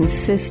delivering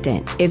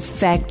consistent,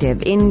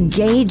 effective,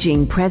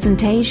 engaging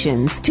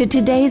presentations to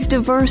today's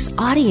diverse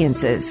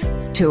audiences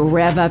to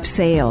rev up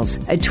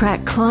sales,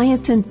 attract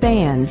clients and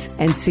fans,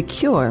 and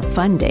secure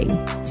funding.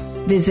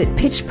 Visit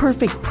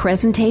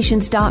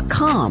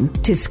pitchperfectpresentations.com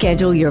to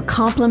schedule your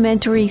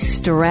complimentary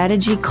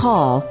strategy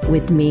call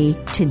with me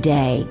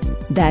today.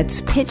 That's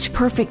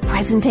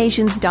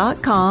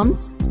pitchperfectpresentations.com,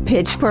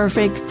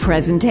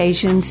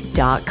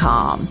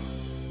 pitchperfectpresentations.com.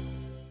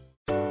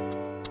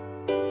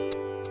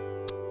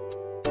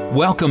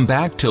 Welcome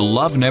back to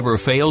Love Never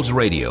Fails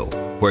Radio,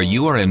 where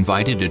you are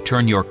invited to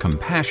turn your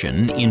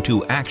compassion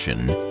into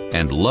action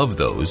and love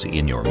those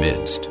in your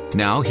midst.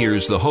 Now,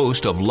 here's the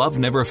host of Love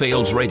Never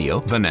Fails Radio,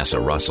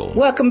 Vanessa Russell.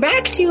 Welcome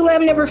back to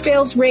Love Never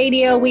Fails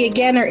Radio. We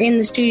again are in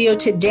the studio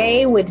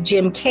today with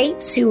Jim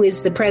Cates, who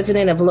is the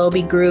president of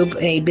Loby Group,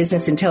 a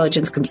business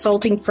intelligence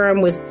consulting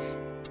firm with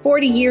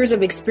 40 years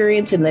of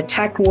experience in the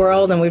tech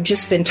world. And we've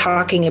just been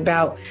talking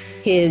about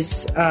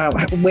his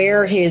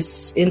where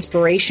his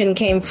inspiration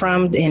came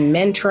from in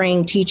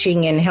mentoring,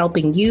 teaching, and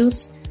helping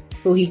youth,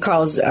 who he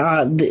calls,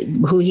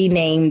 who he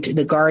named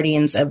the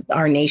guardians of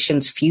our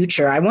nation's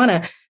future. I want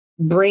to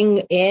bring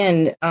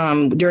in,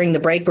 during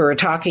the break, we were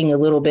talking a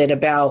little bit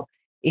about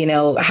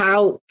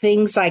how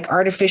things like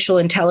artificial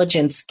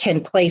intelligence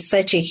can play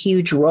such a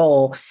huge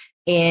role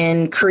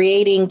in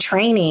creating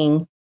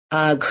training,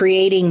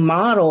 creating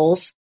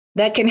models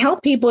that can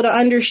help people to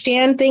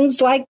understand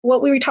things like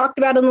what we talked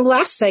about in the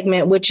last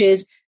segment, which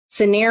is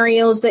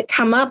scenarios that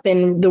come up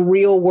in the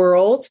real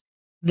world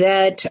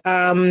that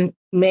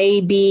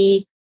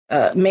may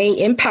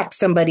impact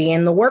somebody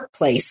in the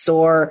workplace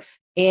or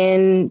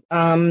in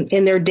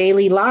their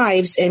daily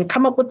lives, and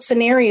come up with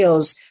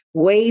scenarios,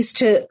 ways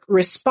to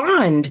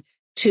respond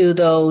to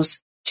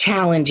those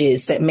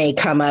challenges that may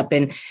come up.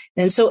 And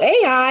so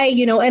AI,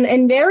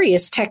 and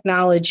various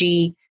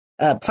technology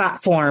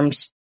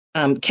platforms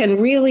can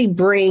really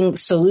bring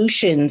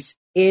solutions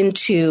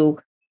into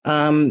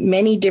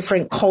many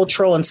different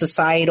cultural and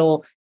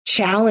societal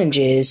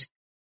challenges.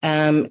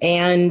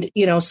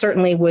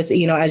 Certainly with,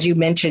 as you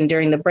mentioned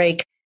during the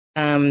break,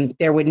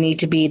 there would need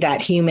to be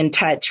that human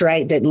touch,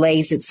 right, that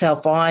lays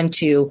itself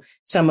onto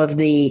some of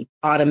the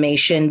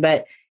automation.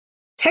 But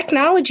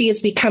technology is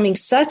becoming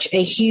such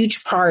a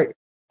huge part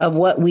of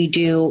what we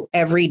do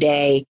every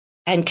day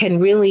and can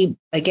really,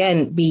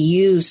 again, be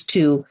used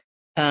to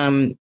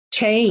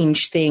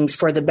change things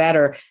for the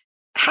better.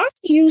 How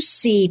do you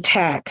see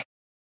tech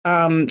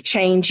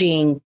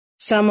changing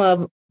some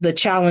of the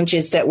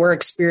challenges that we're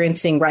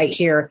experiencing right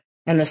here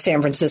in the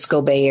San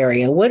Francisco Bay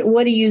Area?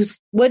 What do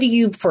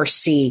you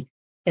foresee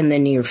in the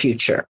near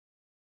future?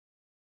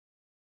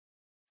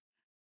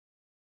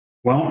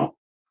 Well,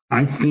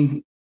 I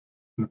think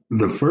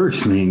the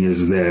first thing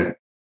is that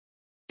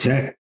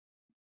tech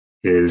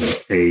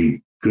is a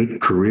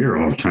good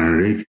career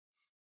alternative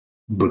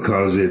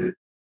because it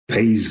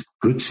pays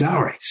good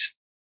salaries.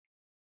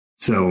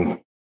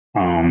 So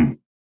the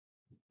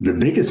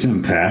biggest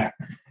impact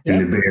in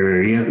the Bay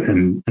Area,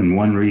 and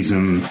one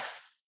reason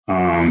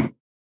I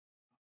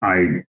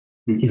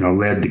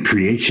led the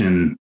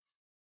creation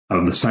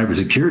of the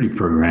cybersecurity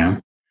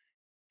program,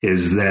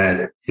 is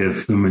that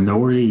if the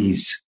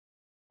minorities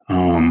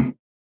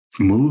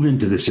move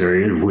into this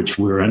area of which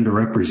we're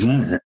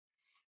underrepresented,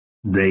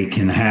 they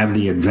can have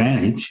the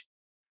advantage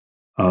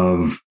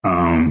of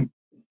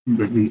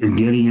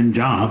getting in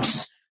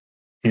jobs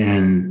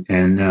and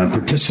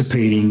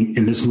participating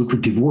in this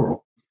lucrative world.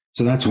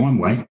 So that's one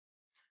way.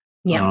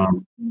 Yeah.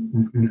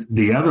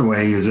 The other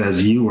way is,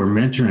 as you were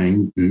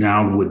mentioning,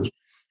 now with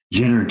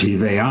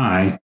generative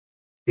AI,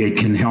 it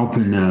can help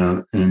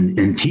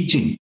in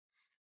teaching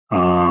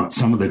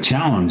some of the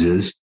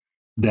challenges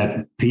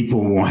that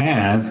people will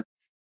have,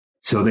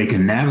 so they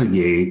can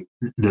navigate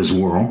this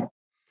world,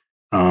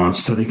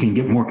 so they can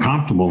get more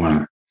comfortable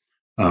in it.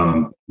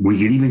 We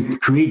could even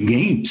create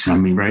games. I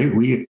mean, right?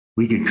 We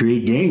could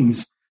create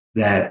games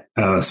that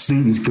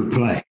students could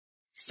play.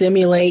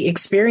 Simulate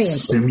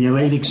experiences.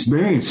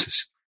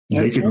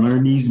 They can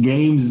learn these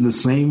games the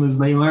same as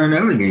they learn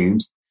other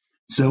games.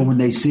 So when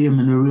they see them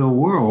in the real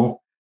world,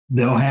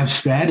 they'll have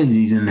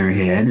strategies in their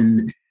head,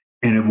 and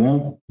they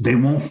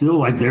won't feel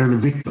like they're the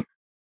victim.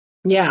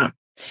 Yeah.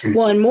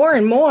 Well, and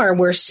more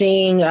we're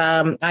seeing,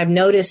 I've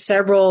noticed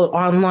several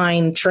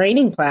online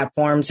training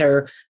platforms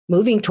are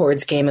moving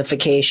towards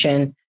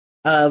gamification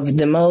of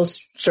the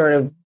most sort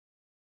of,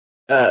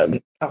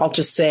 I'll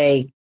just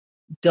say,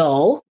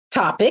 dull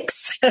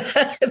topics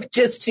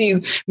just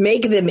to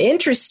make them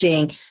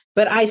interesting.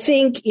 But I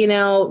think,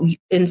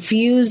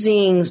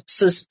 infusing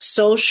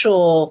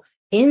social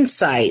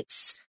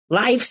insights,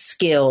 life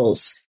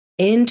skills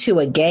into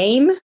a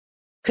game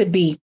could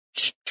be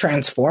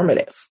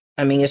transformative.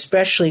 I mean,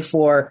 especially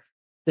for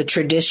the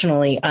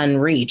traditionally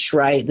unreached,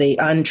 right? The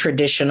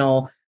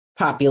untraditional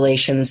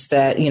populations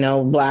that,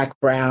 Black,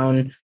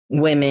 brown,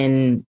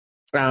 women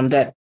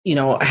that,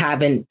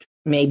 haven't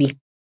maybe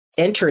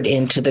entered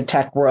into the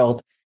tech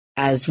world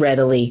as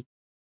readily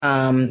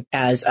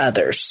as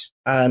others,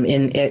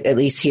 at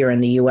least here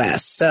in the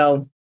U.S.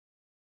 So,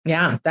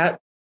 yeah,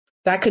 that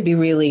could be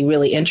really,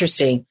 really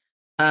interesting.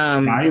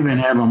 I even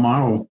have a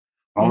model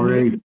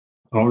already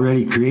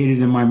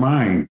created in my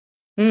mind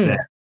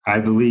that I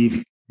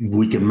believe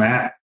we can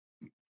map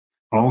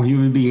all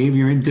human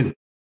behavior into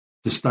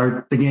to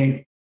start the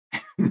game.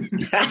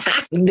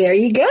 There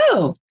you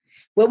go.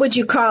 What would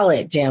you call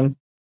it, Jim?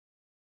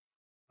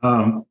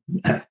 Well,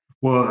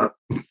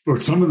 for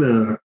some of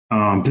the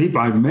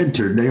people I've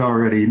mentored, they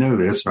already know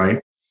this,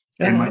 right?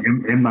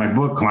 In my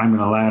book, Climbing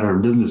the Ladder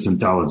of Business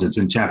Intelligence,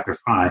 in chapter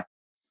 5,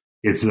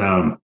 it's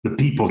the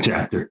people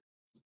chapter.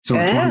 So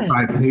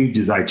 25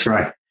 pages, I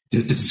try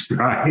to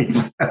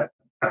describe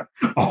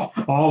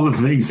all the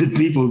things that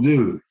people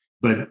do.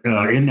 But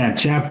in that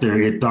chapter,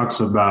 it talks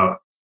about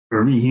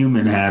every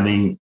human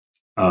having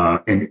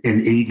an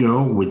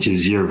ego, which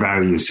is your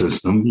value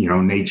system,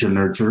 nature,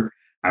 nurture.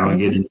 I don't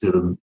get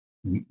into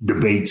the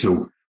debates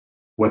of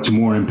what's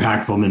more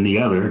impactful than the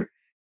other.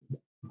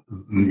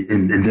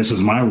 And this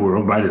is my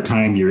world. By the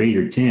time you're 8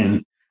 or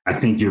 10, I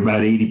think you're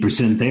about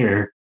 80%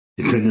 there,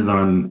 depending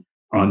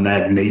on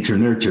that nature,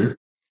 nurture.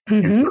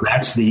 Mm-hmm. And so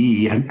that's the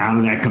E. And out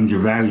of that comes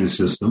your value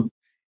system.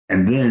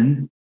 And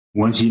then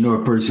once you know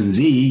a person's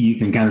E, you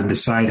can kind of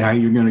decide how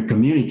you're going to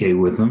communicate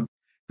with them.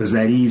 because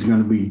that E is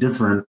going to be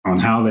different on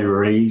how they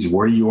were raised,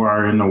 where you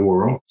are in the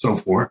world, so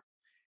forth.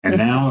 And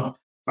now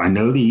if I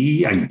know the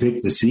E, I can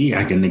pick the C.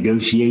 I can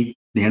negotiate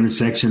the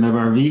intersection of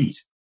our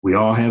V's. We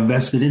all have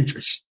vested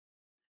interests.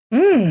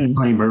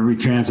 Claim every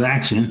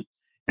transaction.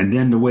 And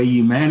then the way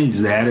you manage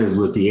that is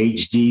with the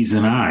H, G's,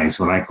 and I's,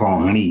 what I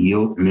call honey,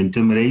 guilt, and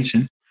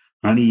intimidation.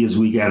 Honey is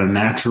we got a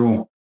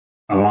natural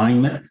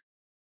alignment.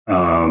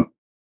 And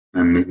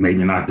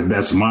maybe not the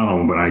best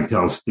model, but I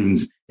tell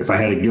students, if I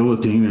had a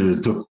guillotine and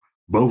it took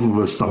both of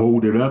us to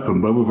hold it up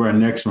and both of our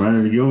necks were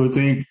under the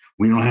guillotine,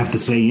 we don't have to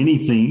say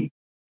anything.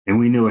 And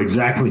we know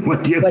exactly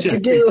what to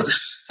do.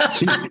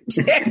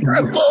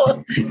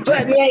 Terrible,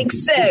 but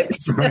makes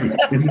sense. Right.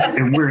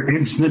 And we're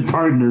instant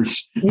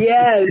partners.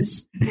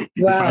 Yes.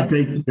 Wow.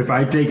 If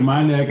I take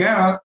my neck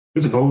out,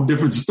 it's a whole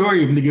different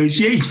story of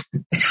negotiation.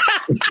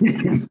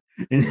 and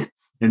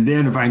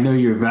then if I know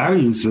your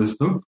value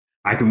system,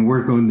 I can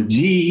work on the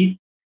G.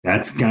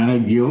 That's kind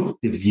of guilt.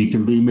 If you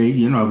can be made,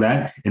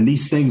 that. And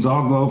these things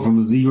all go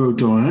from 0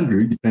 to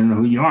 100, depending on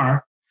who you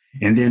are.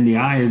 And then the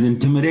I is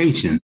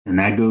intimidation. And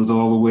that goes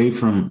all the way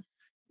from,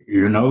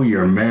 you're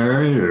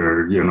married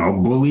or,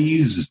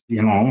 bullies,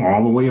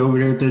 all the way over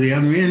there to the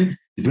other end,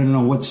 depending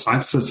on what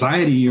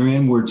society you're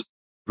in, where it's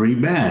pretty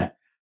bad.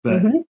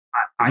 But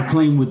I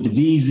claim with the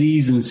V's,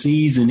 Z's, and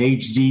C's and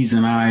H, G's,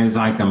 and I's,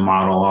 I can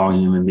model all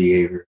human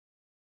behavior.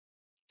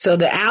 So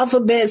the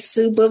alphabet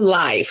soup of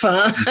life,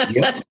 huh?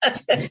 Yep.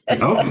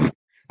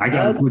 I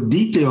got to put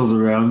details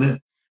around it.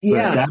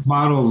 But that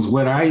model is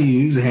what I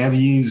have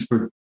used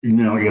for,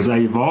 as I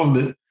evolved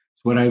it,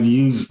 it's what I've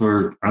used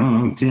for,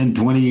 10,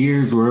 20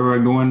 years, wherever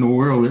I go in the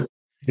world.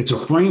 It's a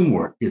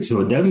framework.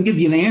 So it doesn't give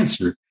you an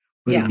answer,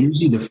 but it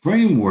gives you the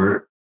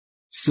framework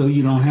so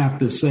you don't have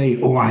to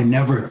say, oh, I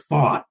never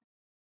thought.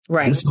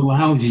 Right. This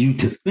allows you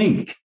to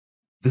think.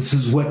 This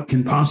is what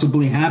can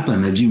possibly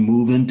happen as you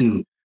move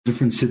into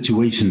different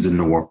situations in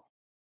the world.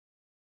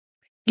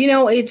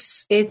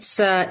 It's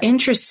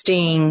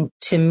interesting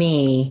to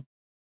me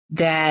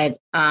that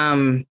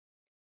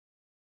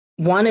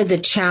one of the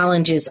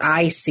challenges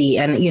I see,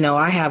 and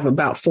I have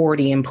about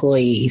 40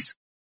 employees,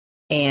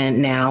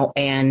 and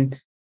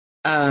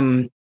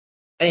the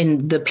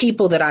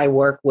people that I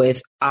work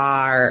with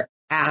are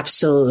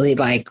absolutely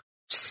like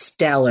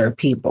stellar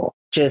people,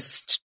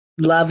 just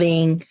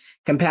loving,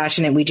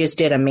 compassionate. We just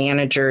did a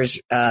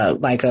manager's,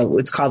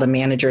 it's called a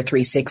Manager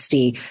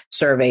 360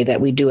 survey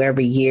that we do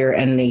every year.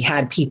 And they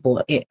had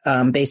people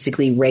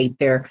basically rate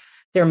their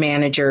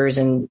managers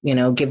and,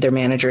 give their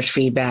managers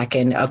feedback.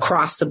 And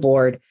across the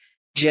board,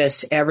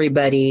 just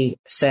everybody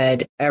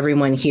said,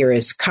 everyone here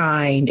is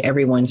kind.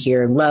 Everyone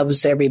here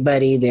loves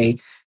everybody.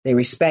 They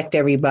respect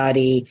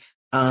everybody.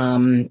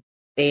 But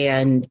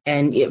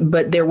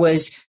there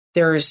was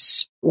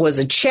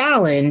a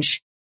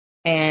challenge,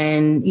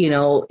 and,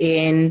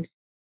 in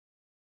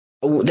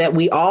that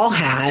we all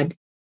had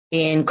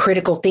in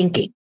critical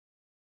thinking,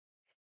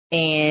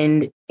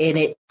 and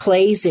it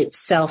plays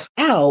itself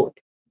out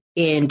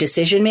in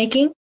decision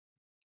making,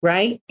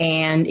 right?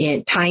 And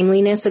in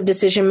timeliness of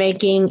decision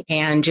making,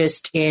 and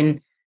just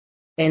in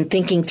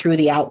thinking through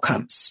the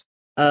outcomes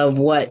of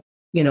what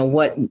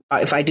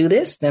if I do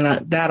this,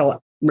 then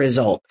that'll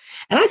result.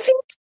 And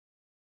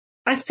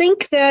I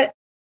think that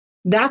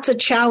that's a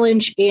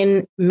challenge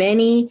in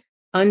many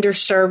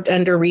underserved,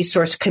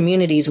 under-resourced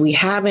communities. We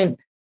haven't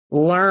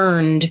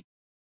learned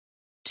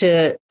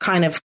to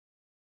kind of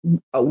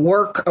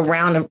work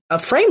around a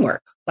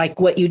framework like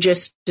what you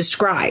just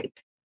described.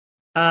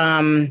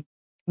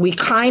 We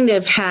kind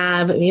of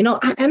have, and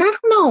I don't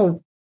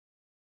know,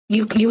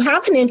 you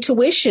have an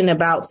intuition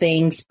about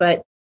things,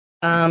 but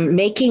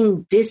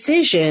making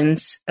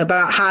decisions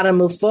about how to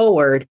move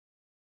forward,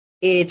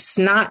 it's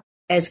not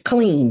as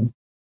clean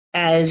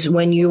as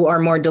when you are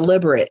more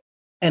deliberate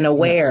and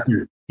aware.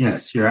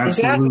 Yes, you're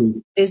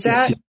absolutely. Is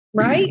that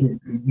right?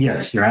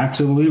 Yes, you're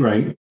absolutely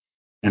right.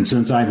 And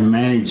since I've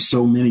managed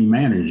so many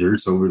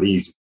managers over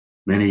these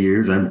many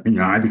years,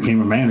 I became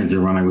a manager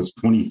when I was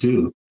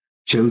 22,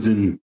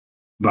 chosen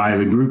by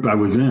the group I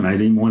was in. I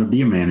didn't want to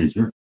be a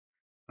manager.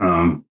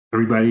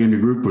 Everybody in the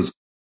group was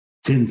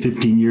 10,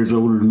 15 years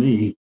older than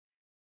me.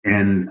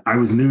 And I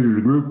was new to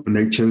the group, and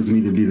they chose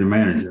me to be the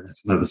manager.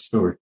 That's another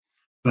story.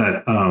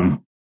 But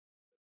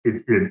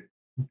the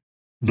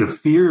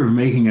fear of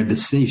making a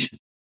decision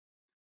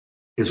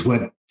is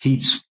what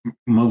keeps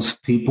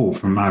most people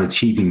from not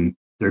achieving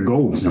their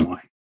goals in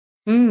life.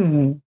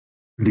 Mm.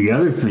 The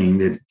other thing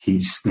that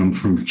keeps them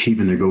from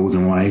achieving their goals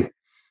in life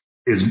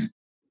is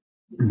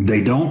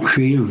they don't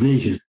create a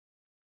vision.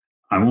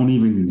 I won't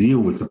even deal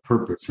with the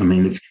purpose. I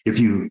mean,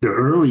 the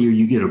earlier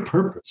you get a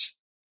purpose,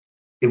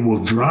 it will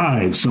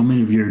drive so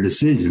many of your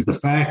decisions. The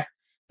fact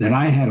that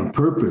I had a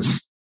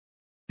purpose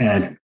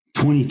at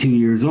 22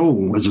 years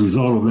old as a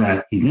result of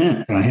that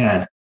event that I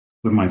had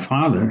with my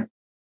father,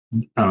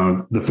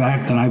 the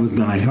fact that I was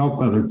going to help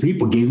other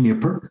people gave me a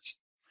purpose.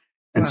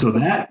 And so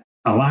that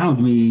allowed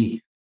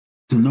me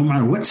to, no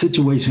matter what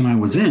situation I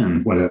was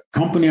in, what a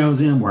company I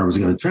was in, where I was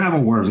going to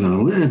travel, where I was going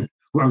to live,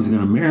 where I was going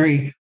to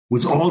marry,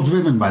 was all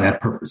driven by that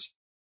purpose.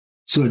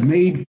 So it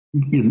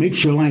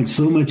makes your life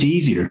so much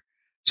easier.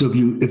 So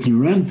if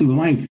you run through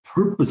life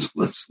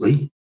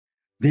purposelessly,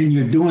 then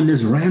you're doing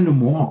this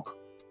random walk.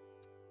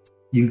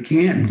 You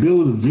can't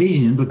build a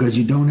vision because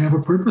you don't have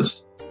a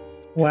purpose.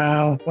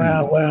 Wow.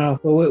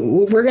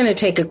 We're going to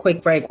take a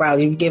quick break. Wow,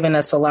 you've given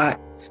us a lot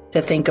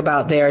to think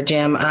about there,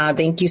 Jim.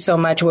 Thank you so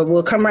much.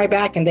 We'll come right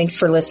back, and thanks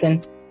for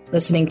listening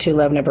to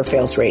Love Never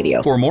Fails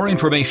Radio. For more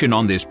information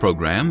on this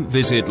program,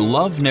 visit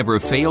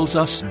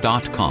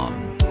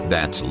loveneverfailsus.com.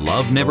 That's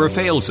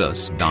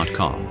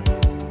loveneverfailsus.com.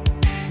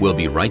 We'll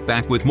be right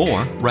back with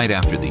more right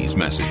after these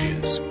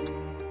messages.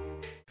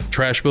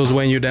 Trash bills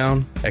weighing you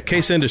down? At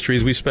Case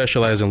Industries, we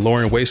specialize in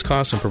lowering waste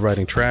costs and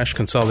providing trash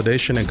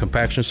consolidation and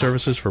compaction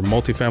services for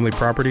multifamily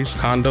properties,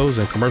 condos,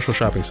 and commercial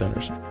shopping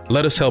centers.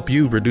 Let us help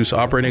you reduce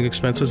operating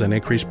expenses and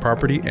increase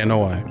property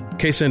NOI.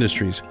 Case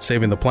Industries,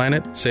 saving the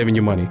planet, saving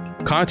you money.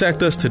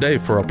 Contact us today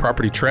for a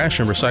property trash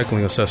and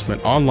recycling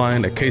assessment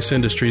online at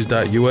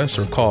caseindustries.us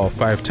or call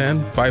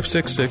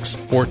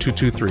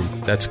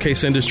 510-566-4223. That's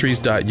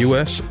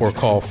caseindustries.us or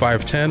call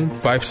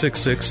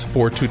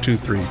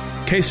 510-566-4223.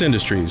 Case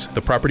Industries,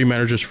 the property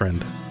manager's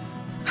friend.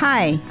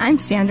 Hi, I'm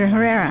Sandra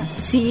Herrera,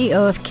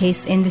 CEO of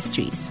Case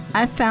Industries.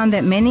 I've found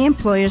that many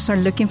employers are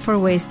looking for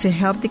ways to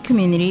help the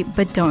community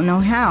but don't know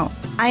how.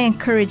 I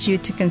encourage you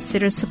to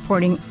consider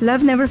supporting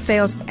Love Never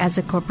Fails as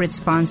a corporate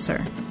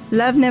sponsor.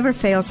 Love Never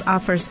Fails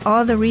offers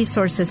all the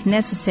resources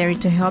necessary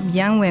to help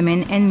young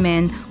women and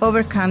men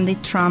overcome the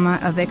trauma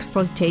of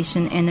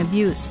exploitation and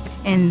abuse.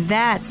 And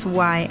that's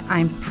why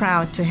I'm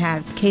proud to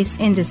have Case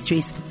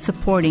Industries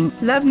supporting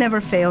Love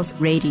Never Fails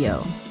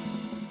Radio.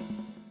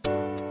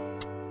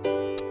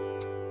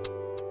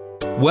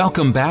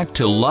 Welcome back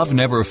to Love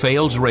Never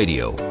Fails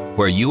Radio,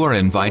 where you are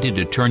invited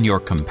to turn your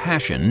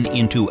compassion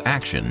into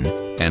action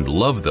and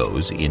love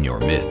those in your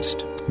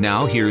midst.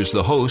 Now, here's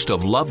the host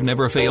of Love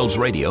Never Fails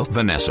Radio,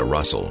 Vanessa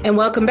Russell. And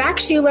welcome back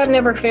to Love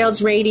Never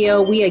Fails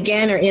Radio. We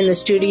again are in the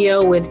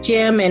studio with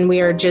Jim, and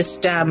we are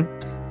just having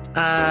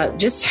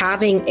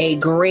a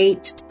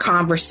great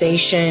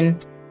conversation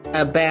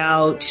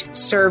about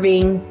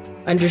serving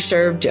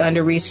underserved,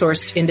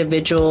 under-resourced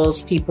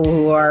individuals, people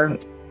who are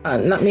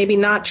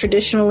not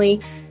traditionally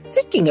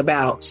thinking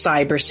about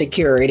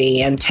cybersecurity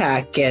and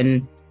tech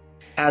and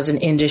as an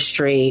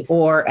industry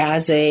or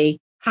as a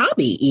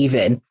hobby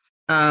even.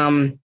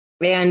 And,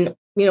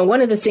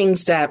 one of the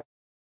things that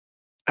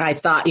I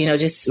thought,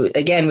 just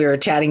again, we were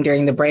chatting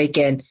during the break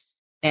and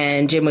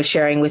Jim was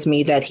sharing with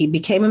me that he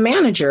became a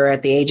manager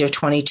at the age of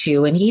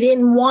 22 and he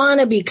didn't want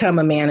to become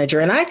a manager.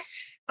 And I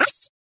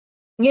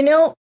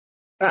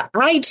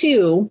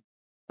too,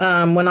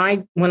 when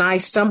I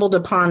stumbled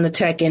upon the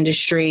tech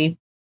industry,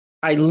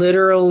 I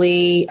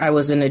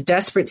was in a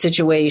desperate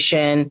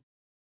situation.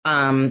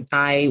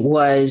 I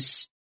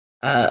was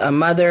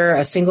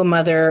a single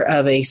mother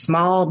of a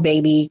small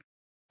baby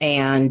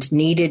and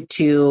needed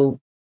to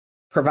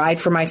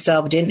provide for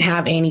myself, didn't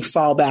have any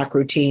fallback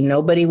routine,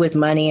 nobody with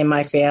money in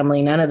my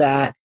family, none of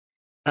that,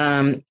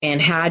 and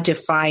had to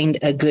find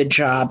a good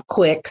job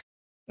quick.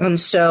 And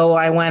so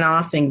I went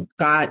off and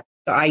got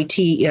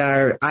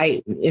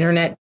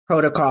Internet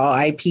Protocol,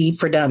 IP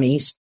for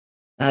Dummies,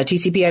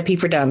 TCP IP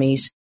for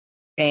Dummies,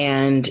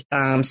 and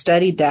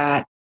studied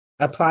that,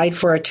 applied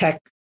for a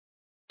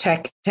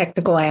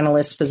technical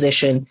analyst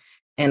position,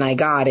 and I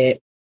got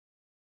it.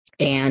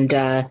 And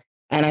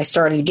I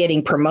started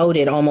getting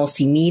promoted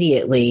almost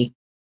immediately.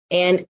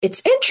 And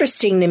it's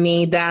interesting to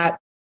me that,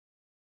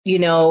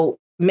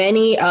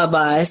 many of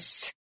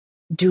us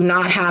do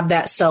not have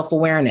that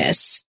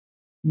self-awareness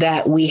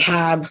that we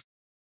have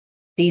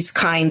these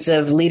kinds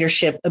of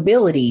leadership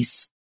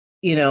abilities.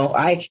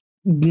 I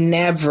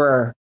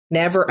never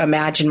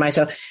imagined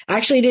myself. I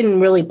actually didn't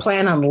really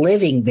plan on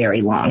living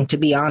very long, to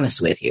be honest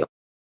with you.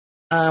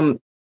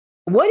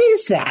 What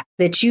is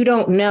that you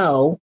don't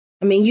know?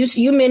 I mean,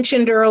 you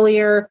mentioned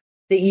earlier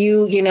that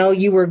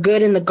you were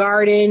good in the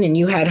garden and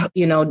you had,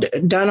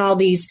 done all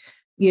these,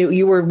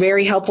 you were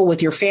very helpful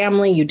with your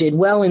family. You did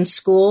well in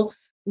school.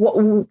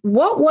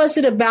 What was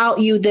it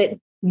about you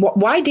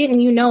why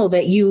didn't you know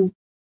that you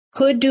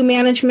could do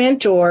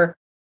management, or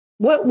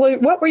what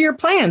were your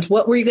plans?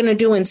 What were you going to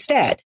do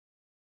instead?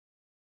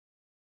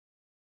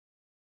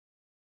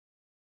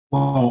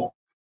 Well,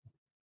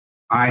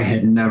 I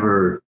had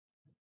never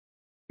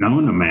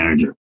known a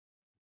manager.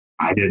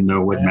 I didn't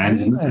know what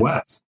management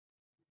was.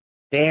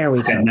 There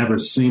we go. I had never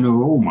seen a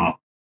role model.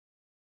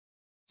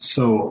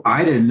 So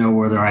I didn't know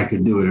whether I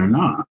could do it or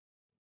not.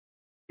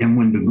 And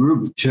when the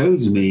group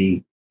chose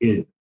me,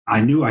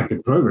 I knew I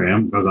could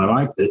program because I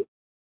liked it.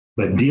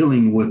 But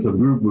dealing with a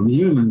group of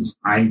humans,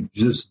 I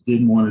just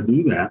didn't want to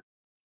do that.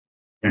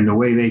 And the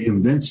way they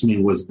convinced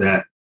me was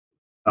that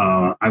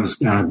I was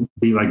going to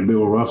be like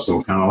Bill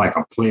Russell, kind of like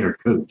a player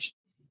coach.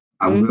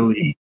 I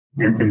really,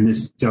 and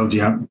this tells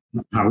you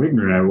how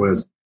ignorant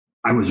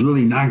I was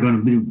really not going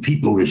to do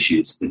people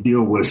issues. The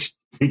deal was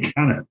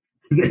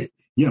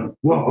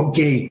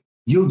okay,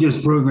 you'll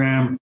just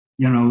program,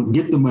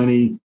 get the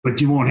money, but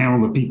you won't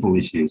handle the people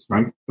issues,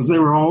 right? Because they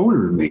were all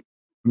older than me.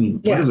 I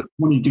mean, what is a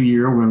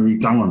 22-year-old going to be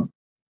telling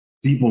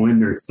people in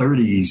their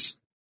 30s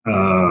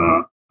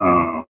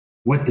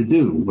what to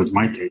do was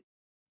my take.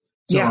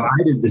 So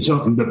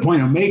so the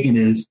point I'm making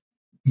is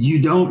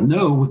you don't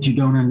know what you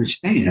don't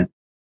understand.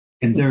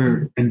 And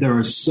there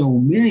are so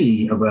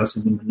many of us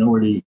in the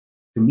minority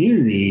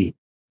community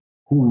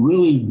who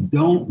really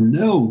don't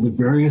know the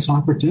various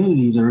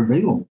opportunities that are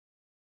available.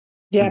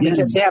 Yeah, again,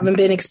 because they haven't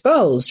been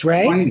exposed,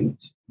 right?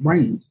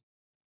 Right.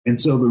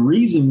 And so the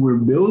reason we're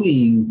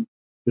building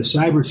the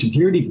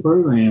cybersecurity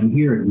program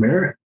here at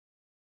Merit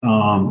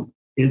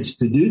is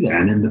to do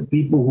that. And the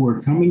people who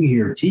are coming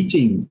here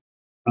teaching,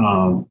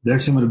 they're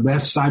some of the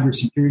best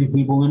cybersecurity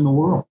people in the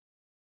world.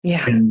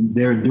 Yeah. And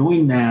they're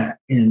doing that,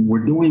 and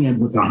we're doing it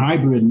with a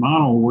hybrid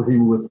model,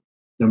 working with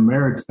the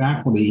Merit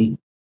faculty.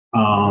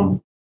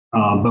 But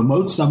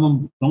most of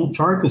them don't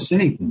charge us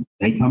anything.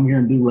 They come here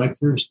and do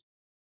lectures.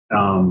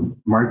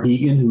 Mark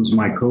Egan, who's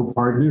my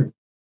co-partner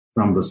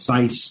from the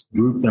SICE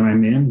group that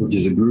I'm in, which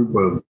is a group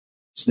of,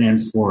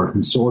 stands for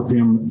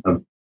Consortium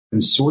of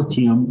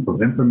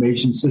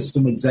Information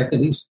System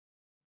Executives,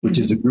 which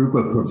is a group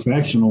of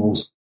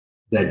professionals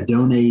that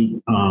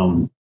donate,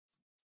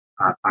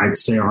 I'd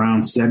say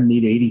around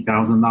 $70,000 to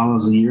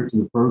 $80,000 a year to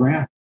the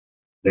program.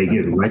 They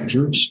give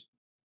lectures.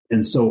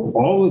 And so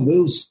all of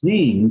those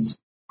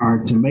things are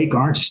to make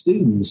our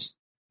students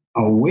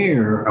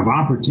aware of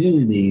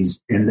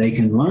opportunities, and they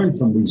can learn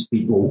from these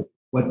people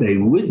what they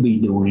would be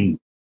doing.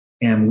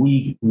 And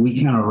we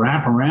kind of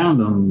wrap around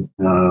them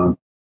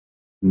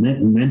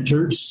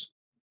mentors.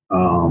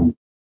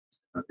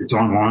 It's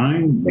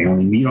online. They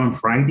only meet on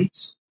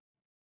Fridays.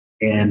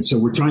 And so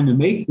we're trying to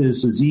make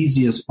this as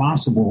easy as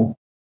possible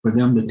for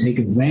them to take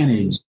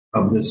advantage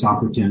of this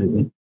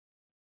opportunity.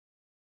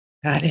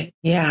 Got it.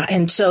 Yeah.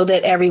 And so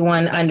that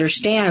everyone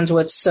understands,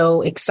 what's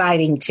so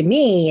exciting to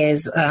me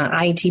is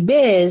IT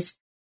Biz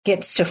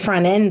gets to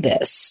front end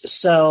this.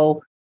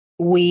 So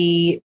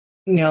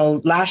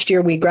last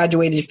year we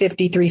graduated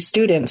 53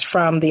 students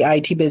from the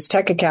IT Biz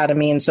Tech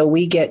Academy. And so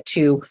we get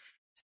to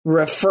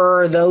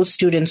refer those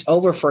students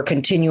over for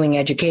continuing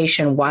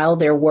education while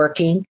they're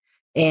working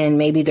in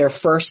maybe their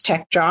first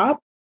tech job.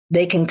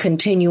 They can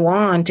continue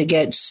on to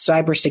get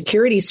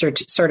cybersecurity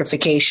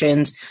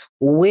certifications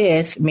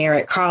with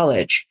Merit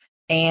College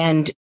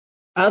and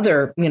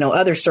other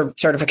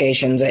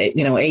certifications,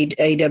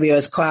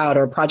 AWS Cloud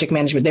or project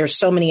management. There's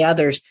so many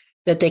others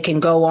that they can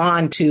go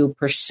on to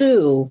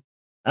pursue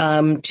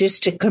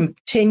just to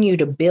continue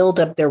to build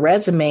up their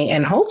resume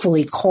and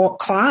hopefully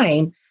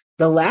climb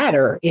the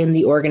ladder in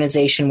the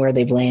organization where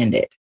they've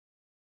landed.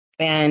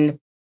 And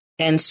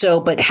so,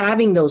 but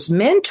having those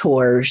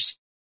mentors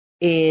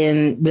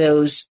in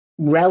those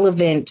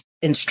relevant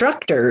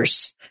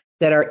instructors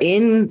that are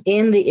in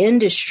the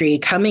industry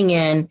coming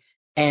in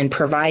and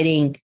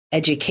providing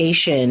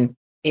education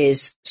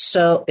it's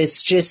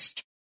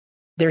just,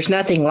 there's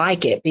nothing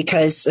like it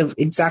because of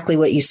exactly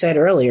what you said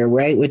earlier,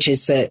 right? Which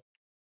is that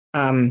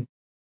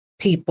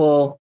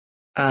people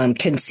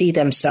can see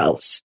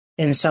themselves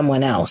in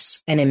someone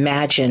else and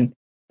imagine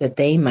that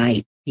they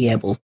might be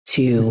able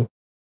to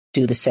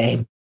do the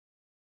same.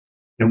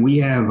 And we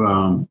have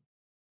a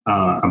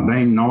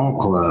Bagnall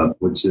Club,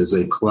 which is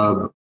a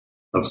club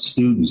of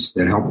students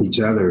that help each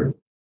other,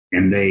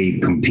 and they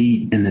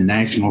compete in the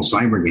National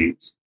Cyber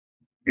Games.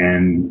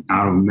 And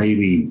out of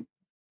maybe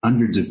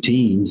hundreds of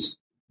teams,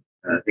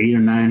 800 or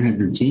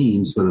 900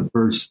 teams for the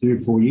first 3 or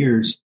 4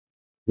 years,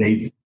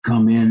 they've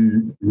come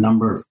in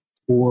number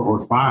 4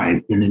 or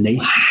 5 in the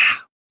nation.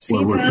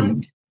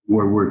 Wow.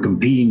 Where we're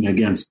competing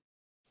against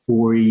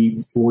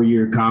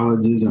 4-year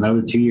colleges and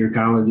other 2-year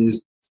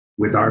colleges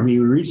with Army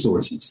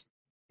resources.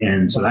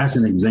 And so that's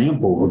an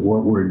example of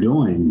what we're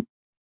doing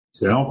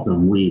to help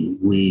them.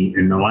 We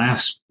in the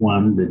last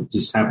one that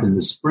just happened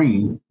this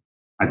spring,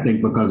 I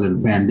think because of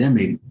the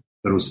pandemic,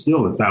 but it was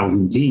still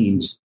 1,000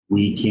 teams.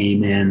 We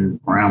came in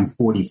around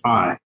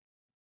 45.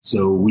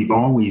 So we've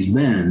always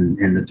been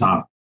in the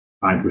top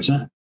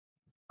 5%.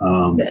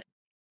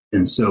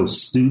 And so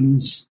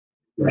students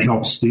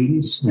help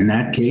students in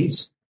that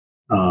case.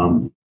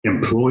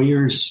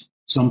 Employers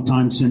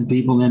sometimes send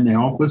people in to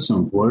help us, so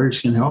employers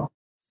can help.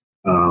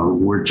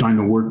 We're trying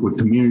to work with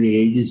community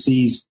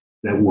agencies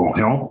that will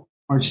help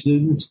our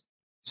students.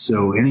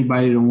 So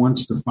anybody that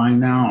wants to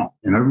find out,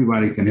 and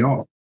everybody can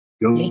help,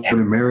 go to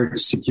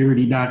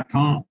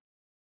meritsecurity.com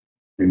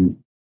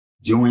and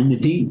join the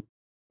team.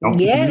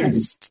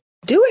 Yes.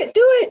 Do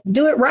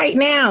it right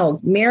now.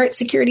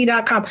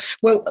 Meritsecurity.com.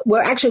 Well,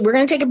 actually, we're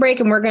going to take a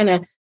break and we're going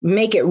to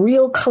make it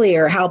real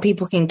clear how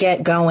people can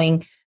get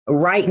going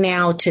right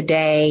now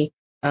today,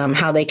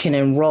 how they can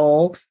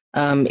enroll.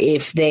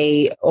 If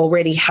they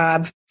already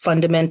have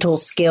fundamental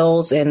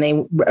skills and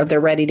they're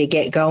ready to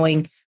get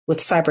going with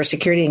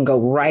cybersecurity and go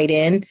right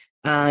in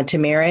to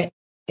Merit.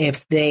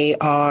 If they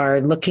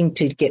are looking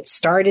to get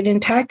started in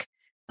tech,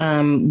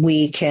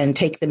 we can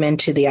take them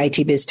into the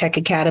IT Biz Tech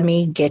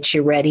Academy, get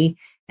you ready,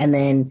 and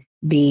then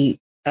be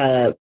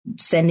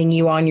sending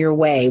you on your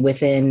way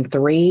within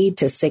 3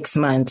 to 6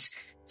 months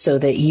so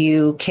that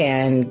you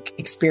can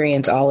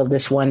experience all of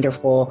this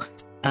wonderful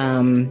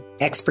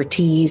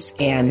expertise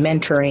and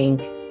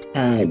mentoring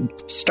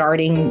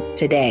starting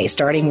today,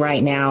 starting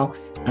right now.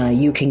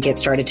 You can get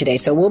started today.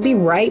 So we'll be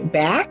right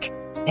back.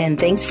 And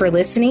thanks for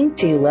listening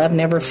to Love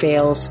Never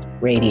Fails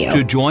Radio.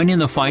 To join in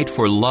the fight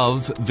for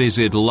love,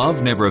 visit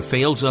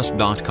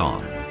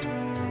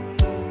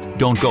loveneverfailsus.com.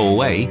 Don't go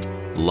away.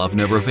 Love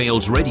Never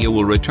Fails Radio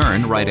will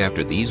return right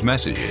after these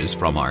messages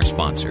from our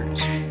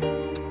sponsors.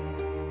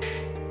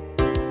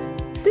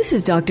 This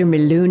is Dr.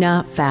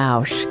 Miluna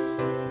Fausch.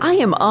 I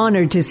am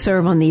honored to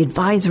serve on the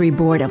advisory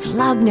board of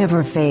Love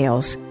Never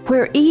Fails,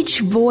 where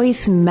each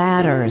voice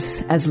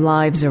matters as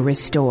lives are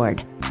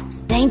restored.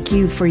 Thank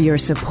you for your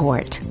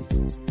support.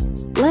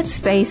 Let's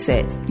face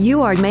it,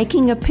 you are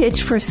making a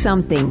pitch for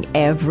something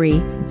every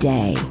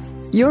day.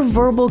 Your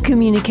verbal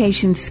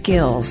communication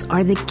skills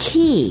are the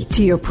key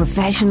to your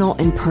professional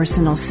and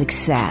personal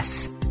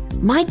success.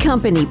 My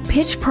company,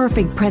 Pitch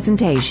Perfect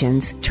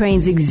Presentations,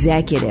 trains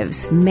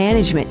executives,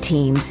 management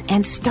teams,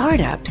 and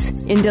startups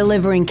in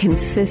delivering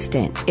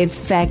consistent,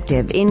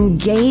 effective,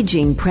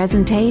 engaging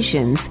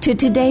presentations to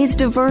today's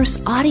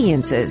diverse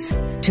audiences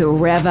to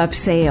rev up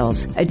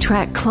sales,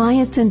 attract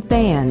clients and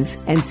fans,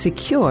 and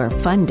secure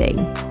funding.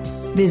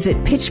 Visit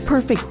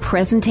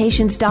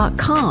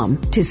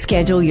pitchperfectpresentations.com to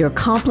schedule your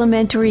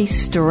complimentary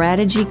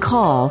strategy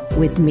call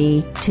with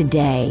me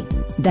today.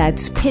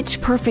 That's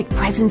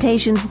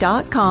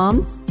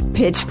pitchperfectpresentations.com,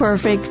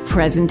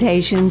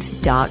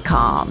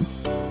 pitchperfectpresentations.com.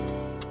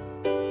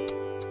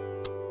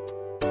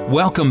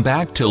 Welcome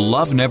back to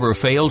Love Never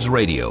Fails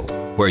Radio,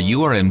 where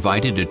you are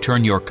invited to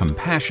turn your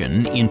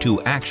compassion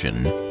into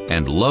action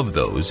and love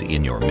those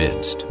in your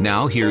midst.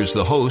 Now, here's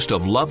the host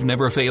of Love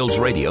Never Fails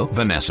Radio,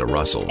 Vanessa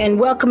Russell. And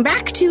welcome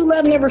back to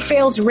Love Never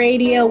Fails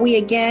Radio. We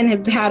again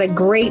have had a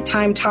great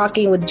time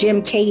talking with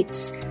Jim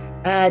Cates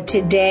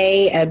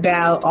today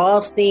about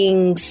all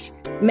things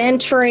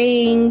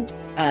mentoring,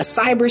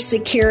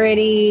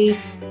 cybersecurity,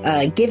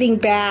 giving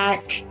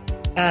back,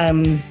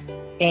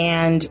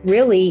 and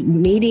really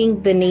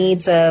meeting the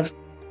needs of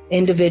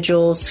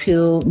individuals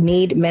who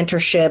need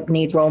mentorship,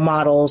 need role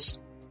models,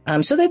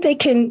 so that they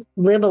can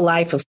live a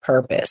life of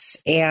purpose.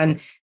 And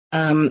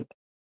Jim,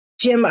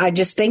 I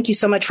just thank you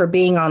so much for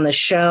being on the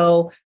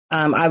show.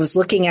 I was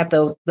looking at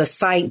the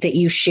site that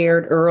you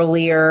shared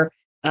earlier,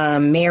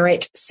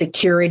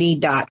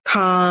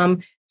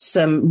 meritsecurity.com.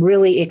 Some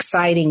really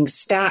exciting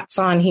stats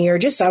on here.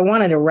 I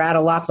wanted to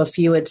rattle off a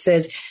few. It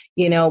says,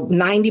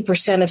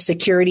 90% of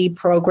security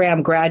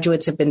program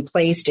graduates have been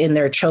placed in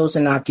their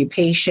chosen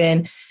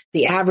occupation.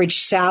 The average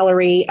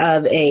salary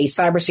of a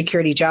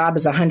cybersecurity job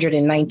is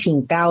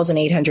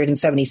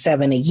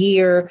 $119,877 a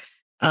year.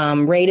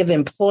 Rate of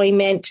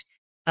employment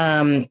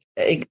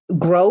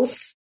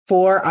growth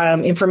for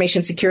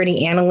information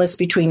security analysts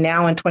between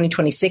now and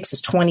 2026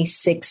 is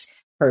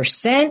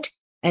 26%.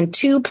 And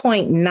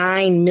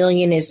 2.9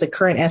 million is the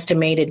current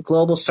estimated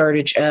global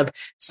surge of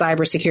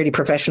cybersecurity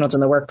professionals in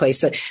the workplace.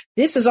 So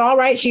this is all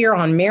right here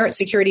on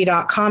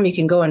meritsecurity.com. You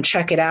can go and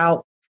check it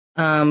out.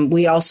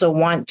 We also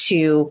want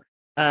to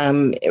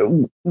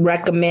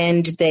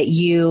recommend that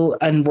you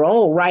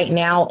enroll right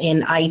now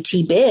in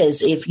IT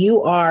Biz. If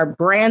you are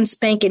brand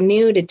spanking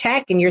new to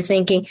tech and you're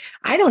thinking,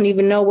 I don't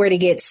even know where to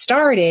get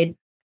started,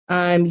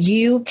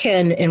 you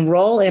can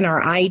enroll in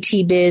our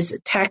IT Biz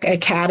Tech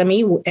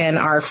Academy, and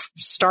our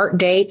start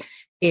date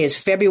is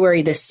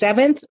February the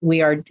 7th.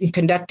 We are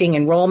conducting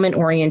enrollment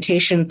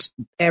orientations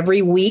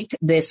every week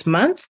this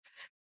month,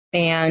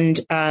 and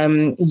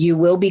you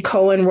will be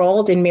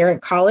co-enrolled in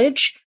Merit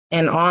College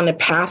and on a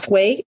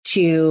pathway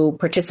to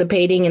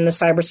participating in the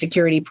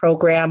cybersecurity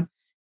program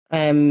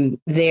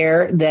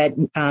there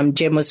that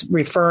Jim was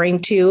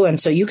referring to.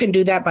 And so you can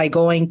do that by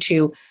going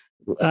to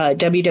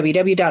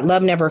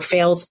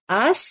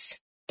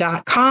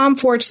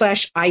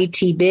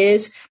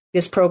www.loveneverfailsus.com/ITBiz.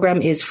 This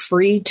program is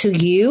free to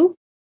you.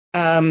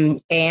 And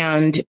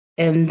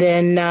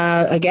then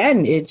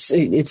again,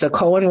 it's a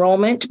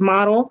co-enrollment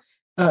model.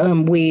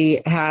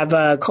 We have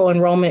a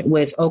co-enrollment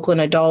with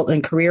Oakland Adult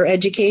and Career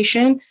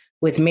Education,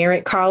 with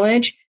Merit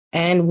College,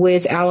 and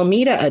with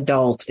Alameda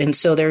Adult. And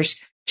so there's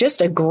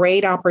just a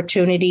great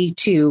opportunity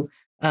to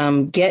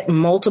get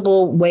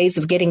multiple ways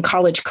of getting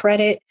college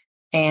credit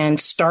and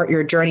start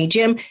your journey.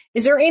 Jim,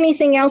 is there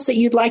anything else that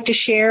you'd like to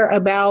share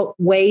about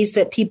ways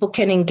that people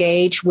can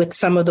engage with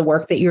some of the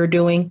work that you're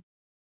doing?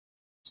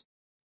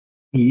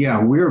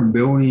 Yeah, we're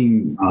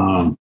building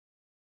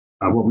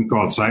what we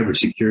call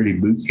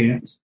cybersecurity boot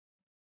camps.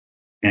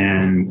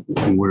 And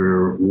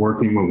we're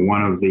working with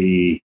one of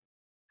the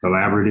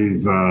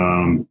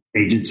collaborative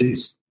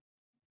agencies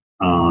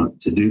to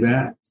do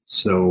that.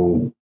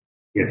 So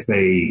if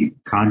they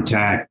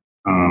contact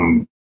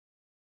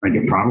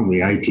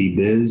probably IT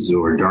Biz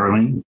or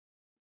Darlene,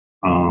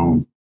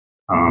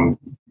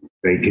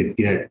 they could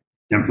get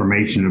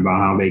information about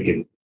how they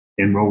could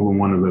enroll in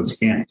one of those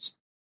camps.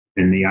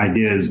 And the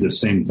idea is the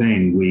same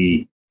thing.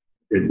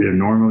 They're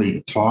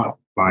normally taught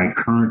by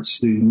current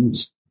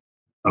students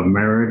of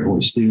Merit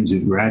or students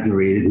who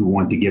graduated who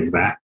want to give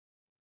back.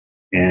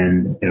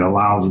 And it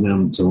allows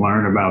them to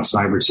learn about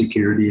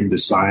cybersecurity and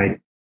decide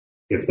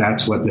if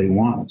that's what they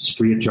want. It's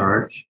free of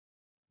charge.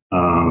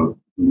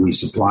 We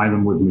supply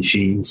them with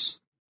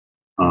machines.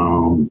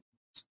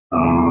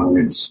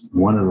 It's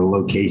one of the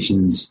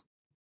locations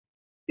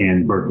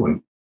in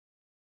Berkeley.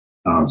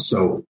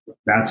 So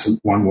that's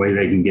one way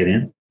they can get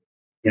in.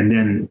 And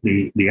then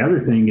the other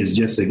thing is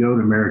just to go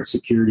to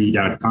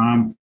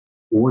meritsecurity.com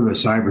or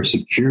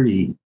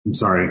the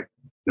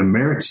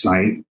Merit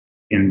site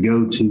and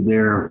go to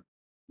their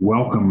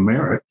Welcome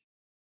Merit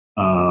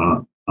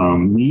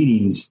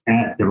meetings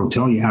it'll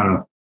tell you how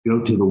to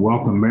go to the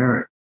Welcome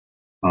Merit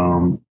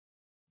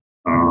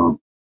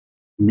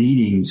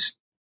meetings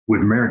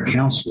with Merit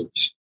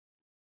counselors.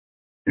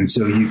 And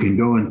so you can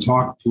go and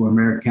talk to a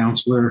Merit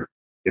counselor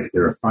if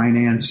there are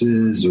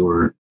finances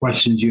or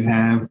questions you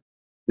have.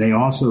 They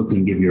also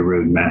can give you a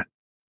roadmap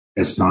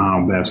as to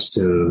how best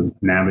to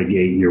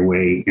navigate your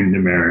way into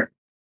Merit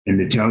and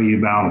to tell you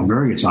about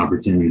various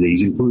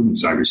opportunities, including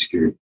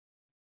cybersecurity.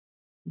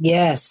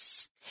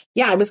 Yes.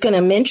 Yeah, I was going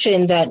to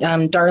mention that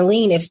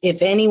Darlene,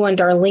 if anyone,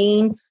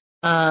 Darlene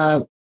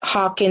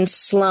Hawkins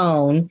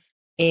Sloan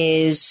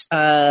is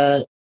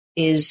one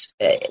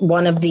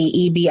of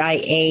the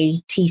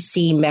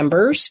EBIATC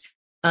members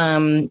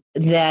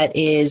that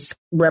is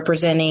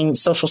representing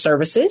social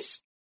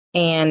services.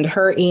 And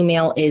her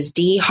email is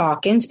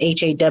dhawkins,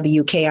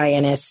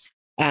 HAWKINS,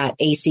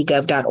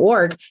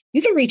 @acgov.org.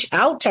 You can reach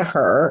out to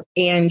her,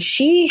 and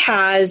she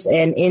has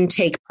an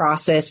intake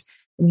process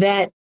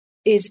that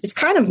it's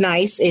kind of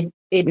nice. It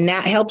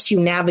helps you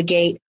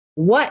navigate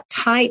what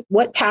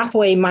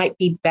pathway might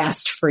be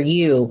best for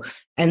you.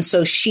 And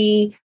so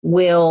she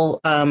will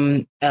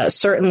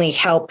certainly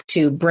help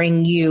to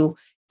bring you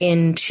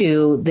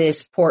into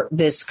this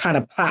kind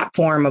of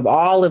platform of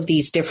all of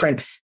these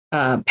different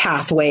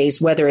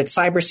pathways, whether it's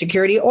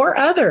cybersecurity or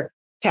other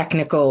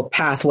technical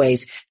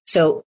pathways.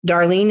 So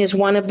Darlene is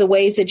one of the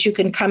ways that you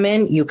can come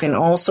in. You can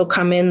also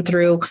come in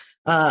through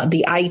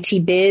the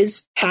IT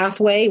Biz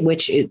pathway,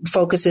 which it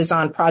focuses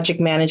on project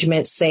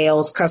management,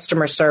 sales,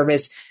 customer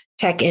service,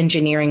 tech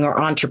engineering, or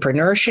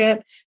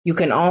entrepreneurship. You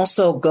can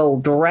also go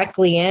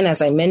directly in,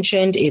 as I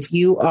mentioned, if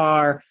you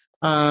are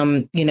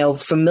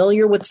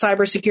familiar with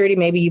cybersecurity.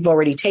 Maybe you've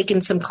already taken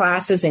some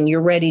classes and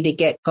you're ready to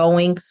get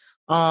going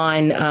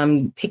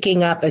on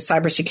picking up a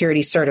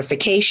cybersecurity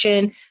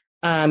certification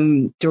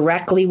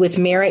directly with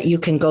Merit. You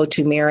can go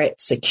to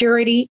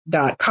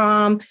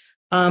meritsecurity.com,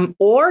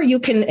 or you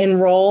can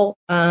enroll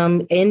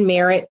in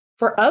Merit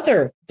for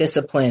other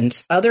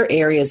disciplines, other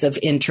areas of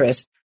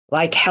interest,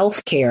 like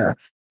healthcare,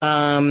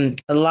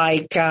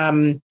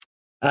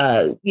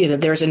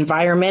 there's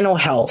environmental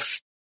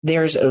health.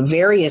 There's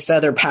various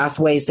other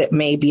pathways that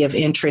may be of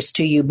interest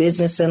to you,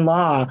 business and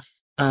law,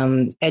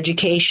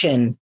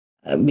 education,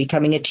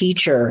 becoming a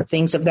teacher,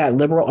 things of that,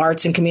 liberal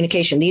arts and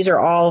communication. These are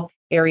all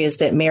areas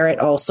that Merit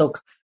also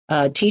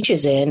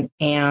teaches in,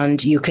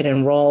 and you can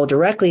enroll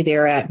directly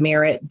there at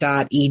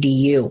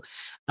merit.edu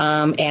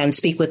and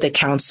speak with a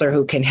counselor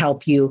who can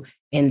help you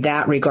in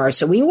that regard.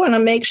 So we want to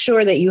make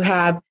sure that you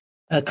have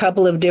a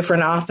couple of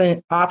different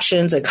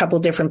options, a couple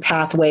different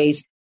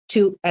pathways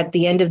to, at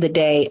the end of the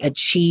day,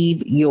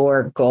 achieve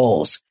your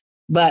goals.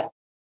 But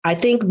I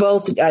think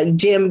both,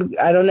 Jim,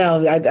 I don't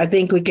know, I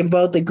think we can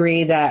both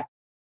agree that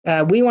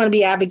we want to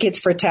be advocates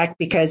for tech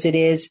because it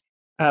is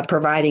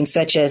providing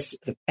such as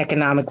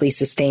economically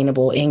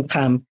sustainable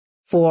income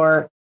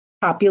for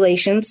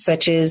populations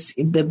such as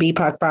the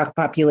BIPOC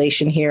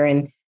population here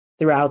and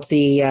throughout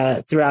the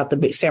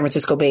San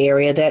Francisco Bay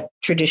Area that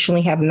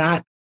traditionally have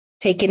not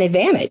taken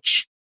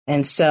advantage.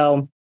 And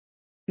so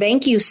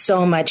thank you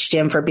so much,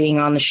 Jim, for being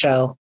on the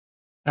show.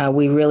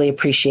 We really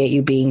appreciate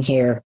you being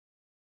here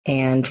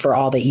and for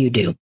all that you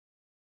do.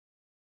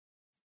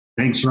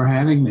 Thanks for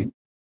having me.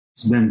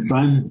 It's been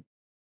fun,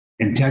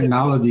 and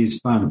technology is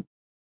fun.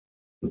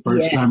 The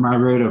first time I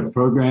wrote a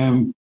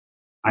program,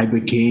 I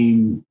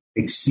became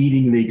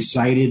exceedingly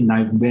excited, and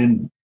I've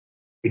been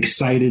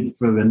excited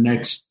for the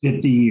next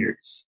 50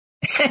 years.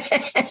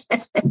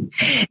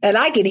 And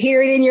I could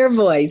hear it in your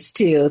voice,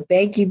 too.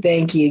 Thank you.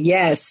 Thank you.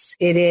 Yes,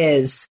 it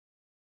is.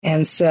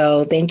 And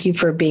so thank you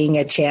for being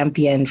a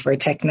champion for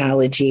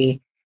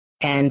technology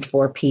and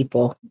for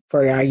people,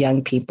 for our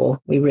young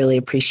people. We really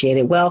appreciate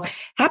it. Well,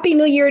 Happy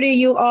New Year to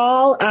you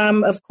all.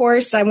 Of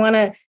course, I want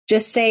to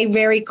just say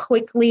very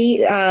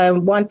quickly,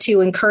 want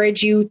to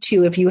encourage you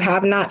to, if you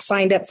have not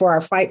signed up for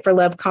our Fight for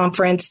Love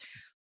conference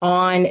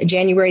on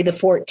January the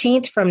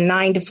 14th from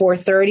 9 to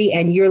 4:30,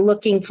 and you're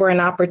looking for an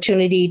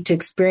opportunity to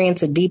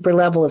experience a deeper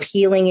level of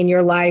healing in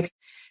your life,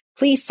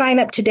 please sign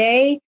up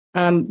today.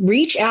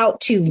 Reach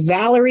out to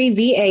Valerie,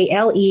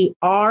 Valerie,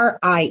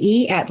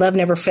 at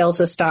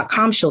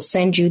loveneverfailsus.com. She'll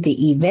send you the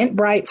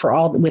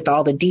Eventbrite with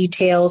all the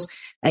details.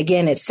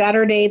 Again, it's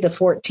Saturday, the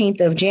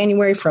 14th of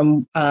January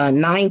from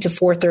 9 to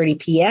 4:30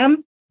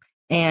 p.m.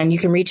 And you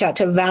can reach out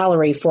to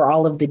Valerie for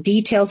all of the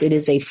details. It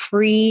is a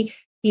free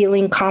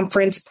healing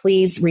conference.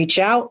 Please reach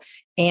out.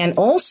 And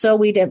also,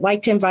 we'd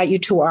like to invite you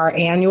to our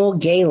annual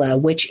gala,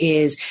 which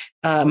is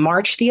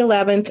March the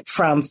 11th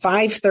from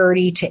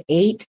 5:30 to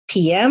 8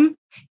 p.m.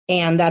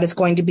 And that is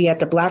going to be at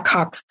the Black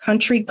Hawk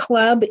Country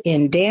Club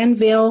in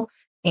Danville.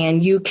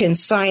 And you can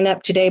sign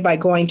up today by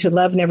going to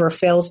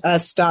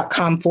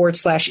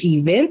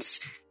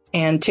loveneverfailsus.com/events.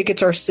 And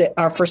tickets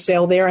are for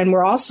sale there. And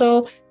we're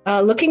also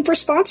looking for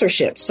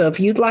sponsorships. So if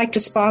you'd like to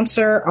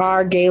sponsor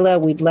our gala,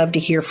 we'd love to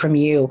hear from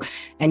you.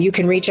 And you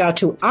can reach out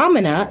to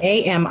Amina,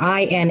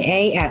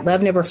 AMINA, at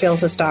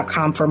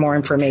loveneverfailsus.com for more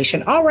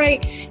information. All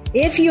right.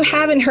 If you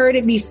haven't heard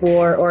it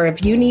before, or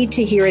if you need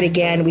to hear it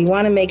again, we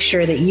want to make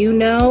sure that you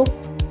know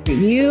that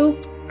you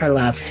are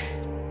loved.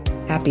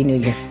 Happy New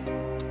Year.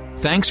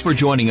 Thanks for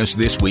joining us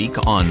this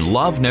week on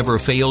Love Never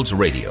Fails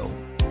Radio.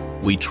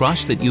 We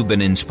trust that you've been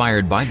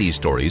inspired by these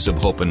stories of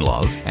hope and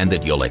love, and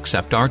that you'll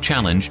accept our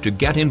challenge to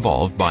get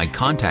involved by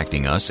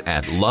contacting us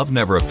at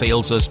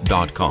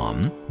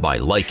loveneverfailsus.com, by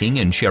liking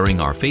and sharing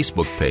our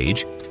Facebook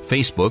page,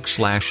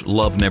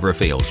 Facebook/Love Never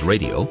Fails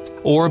Radio,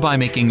 or by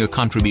making a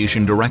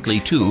contribution directly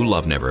to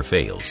Love Never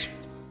Fails.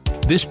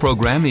 This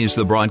program is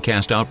the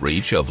broadcast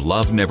outreach of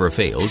Love Never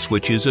Fails,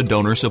 which is a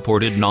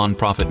donor-supported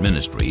nonprofit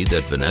ministry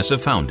that Vanessa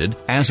founded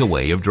as a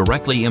way of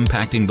directly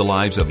impacting the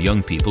lives of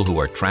young people who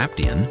are trapped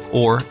in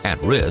or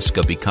at risk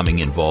of becoming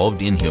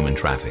involved in human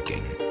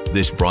trafficking.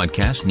 This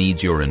broadcast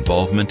needs your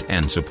involvement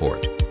and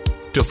support.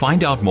 To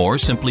find out more,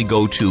 simply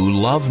go to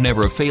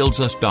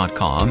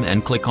loveneverfailsus.com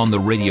and click on the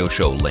radio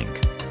show link.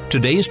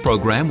 Today's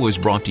program was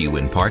brought to you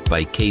in part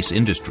by Case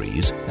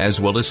Industries,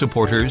 as well as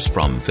supporters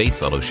from Faith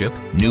Fellowship,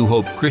 New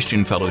Hope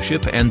Christian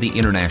Fellowship, and the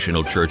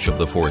International Church of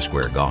the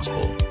Foursquare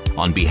Gospel.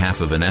 On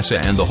behalf of Vanessa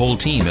and the whole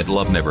team at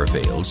Love Never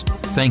Fails,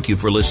 thank you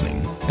for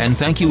listening, and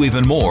thank you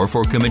even more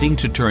for committing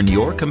to turn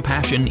your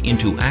compassion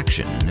into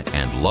action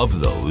and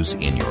love those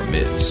in your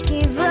midst.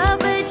 Give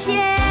up a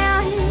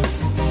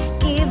chance,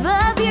 give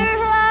up your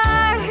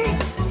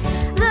heart,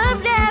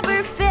 love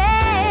never fails.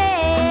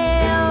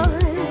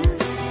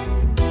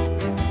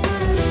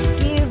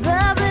 Give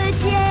up a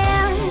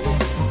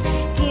chance,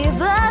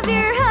 give up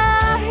your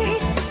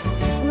heart,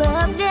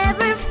 love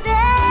never fails.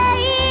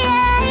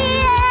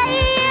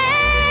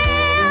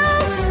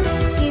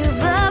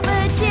 Give up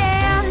a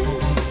chance,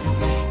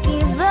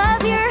 give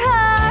up your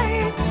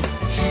heart,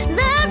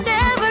 love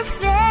never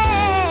fails.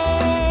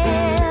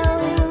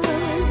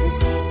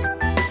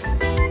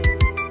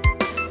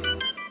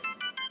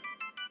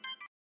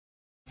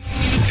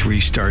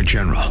 3-star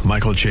General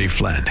Michael J.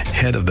 Flynn,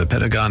 head of the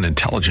Pentagon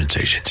Intelligence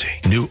Agency,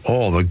 knew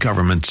all the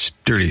government's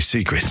dirty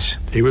secrets.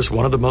 He was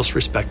one of the most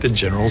respected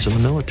generals in the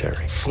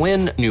military.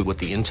 Flynn knew what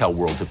the intel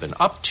world had been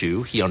up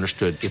to. He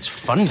understood its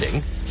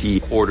funding.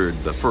 He ordered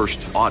the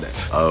first audit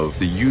of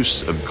the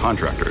use of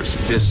contractors.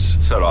 This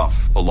set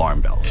off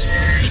alarm bells.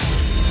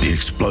 The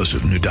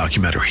explosive new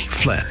documentary,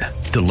 Flynn,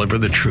 Deliver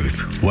the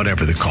Truth,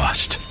 Whatever the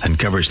Cost,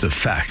 uncovers the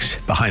facts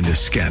behind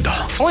this scandal.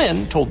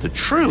 Flynn told the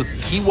truth.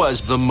 He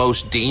was the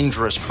most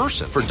dangerous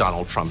person for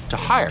Donald Trump to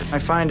hire. I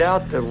find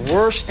out the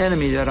worst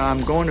enemy that I'm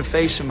going to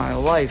face in my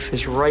life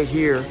is right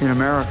here in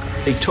America.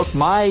 They took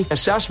my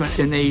assessment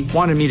and they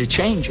wanted me to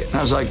change it. And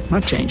I was like, I'm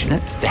not changing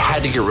it. They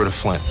had to get rid of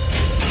Flynn.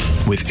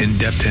 With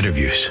in-depth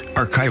interviews,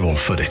 archival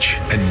footage,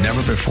 and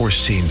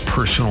never-before-seen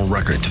personal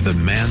records of the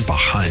man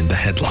behind the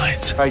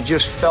headlines. I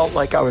just felt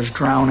like I was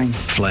drowning.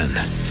 Flynn,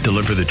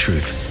 Deliver the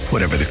Truth,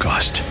 Whatever the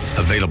Cost.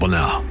 Available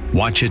now.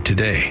 Watch it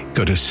today.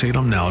 Go to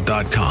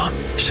salemnow.com.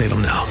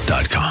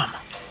 salemnow.com.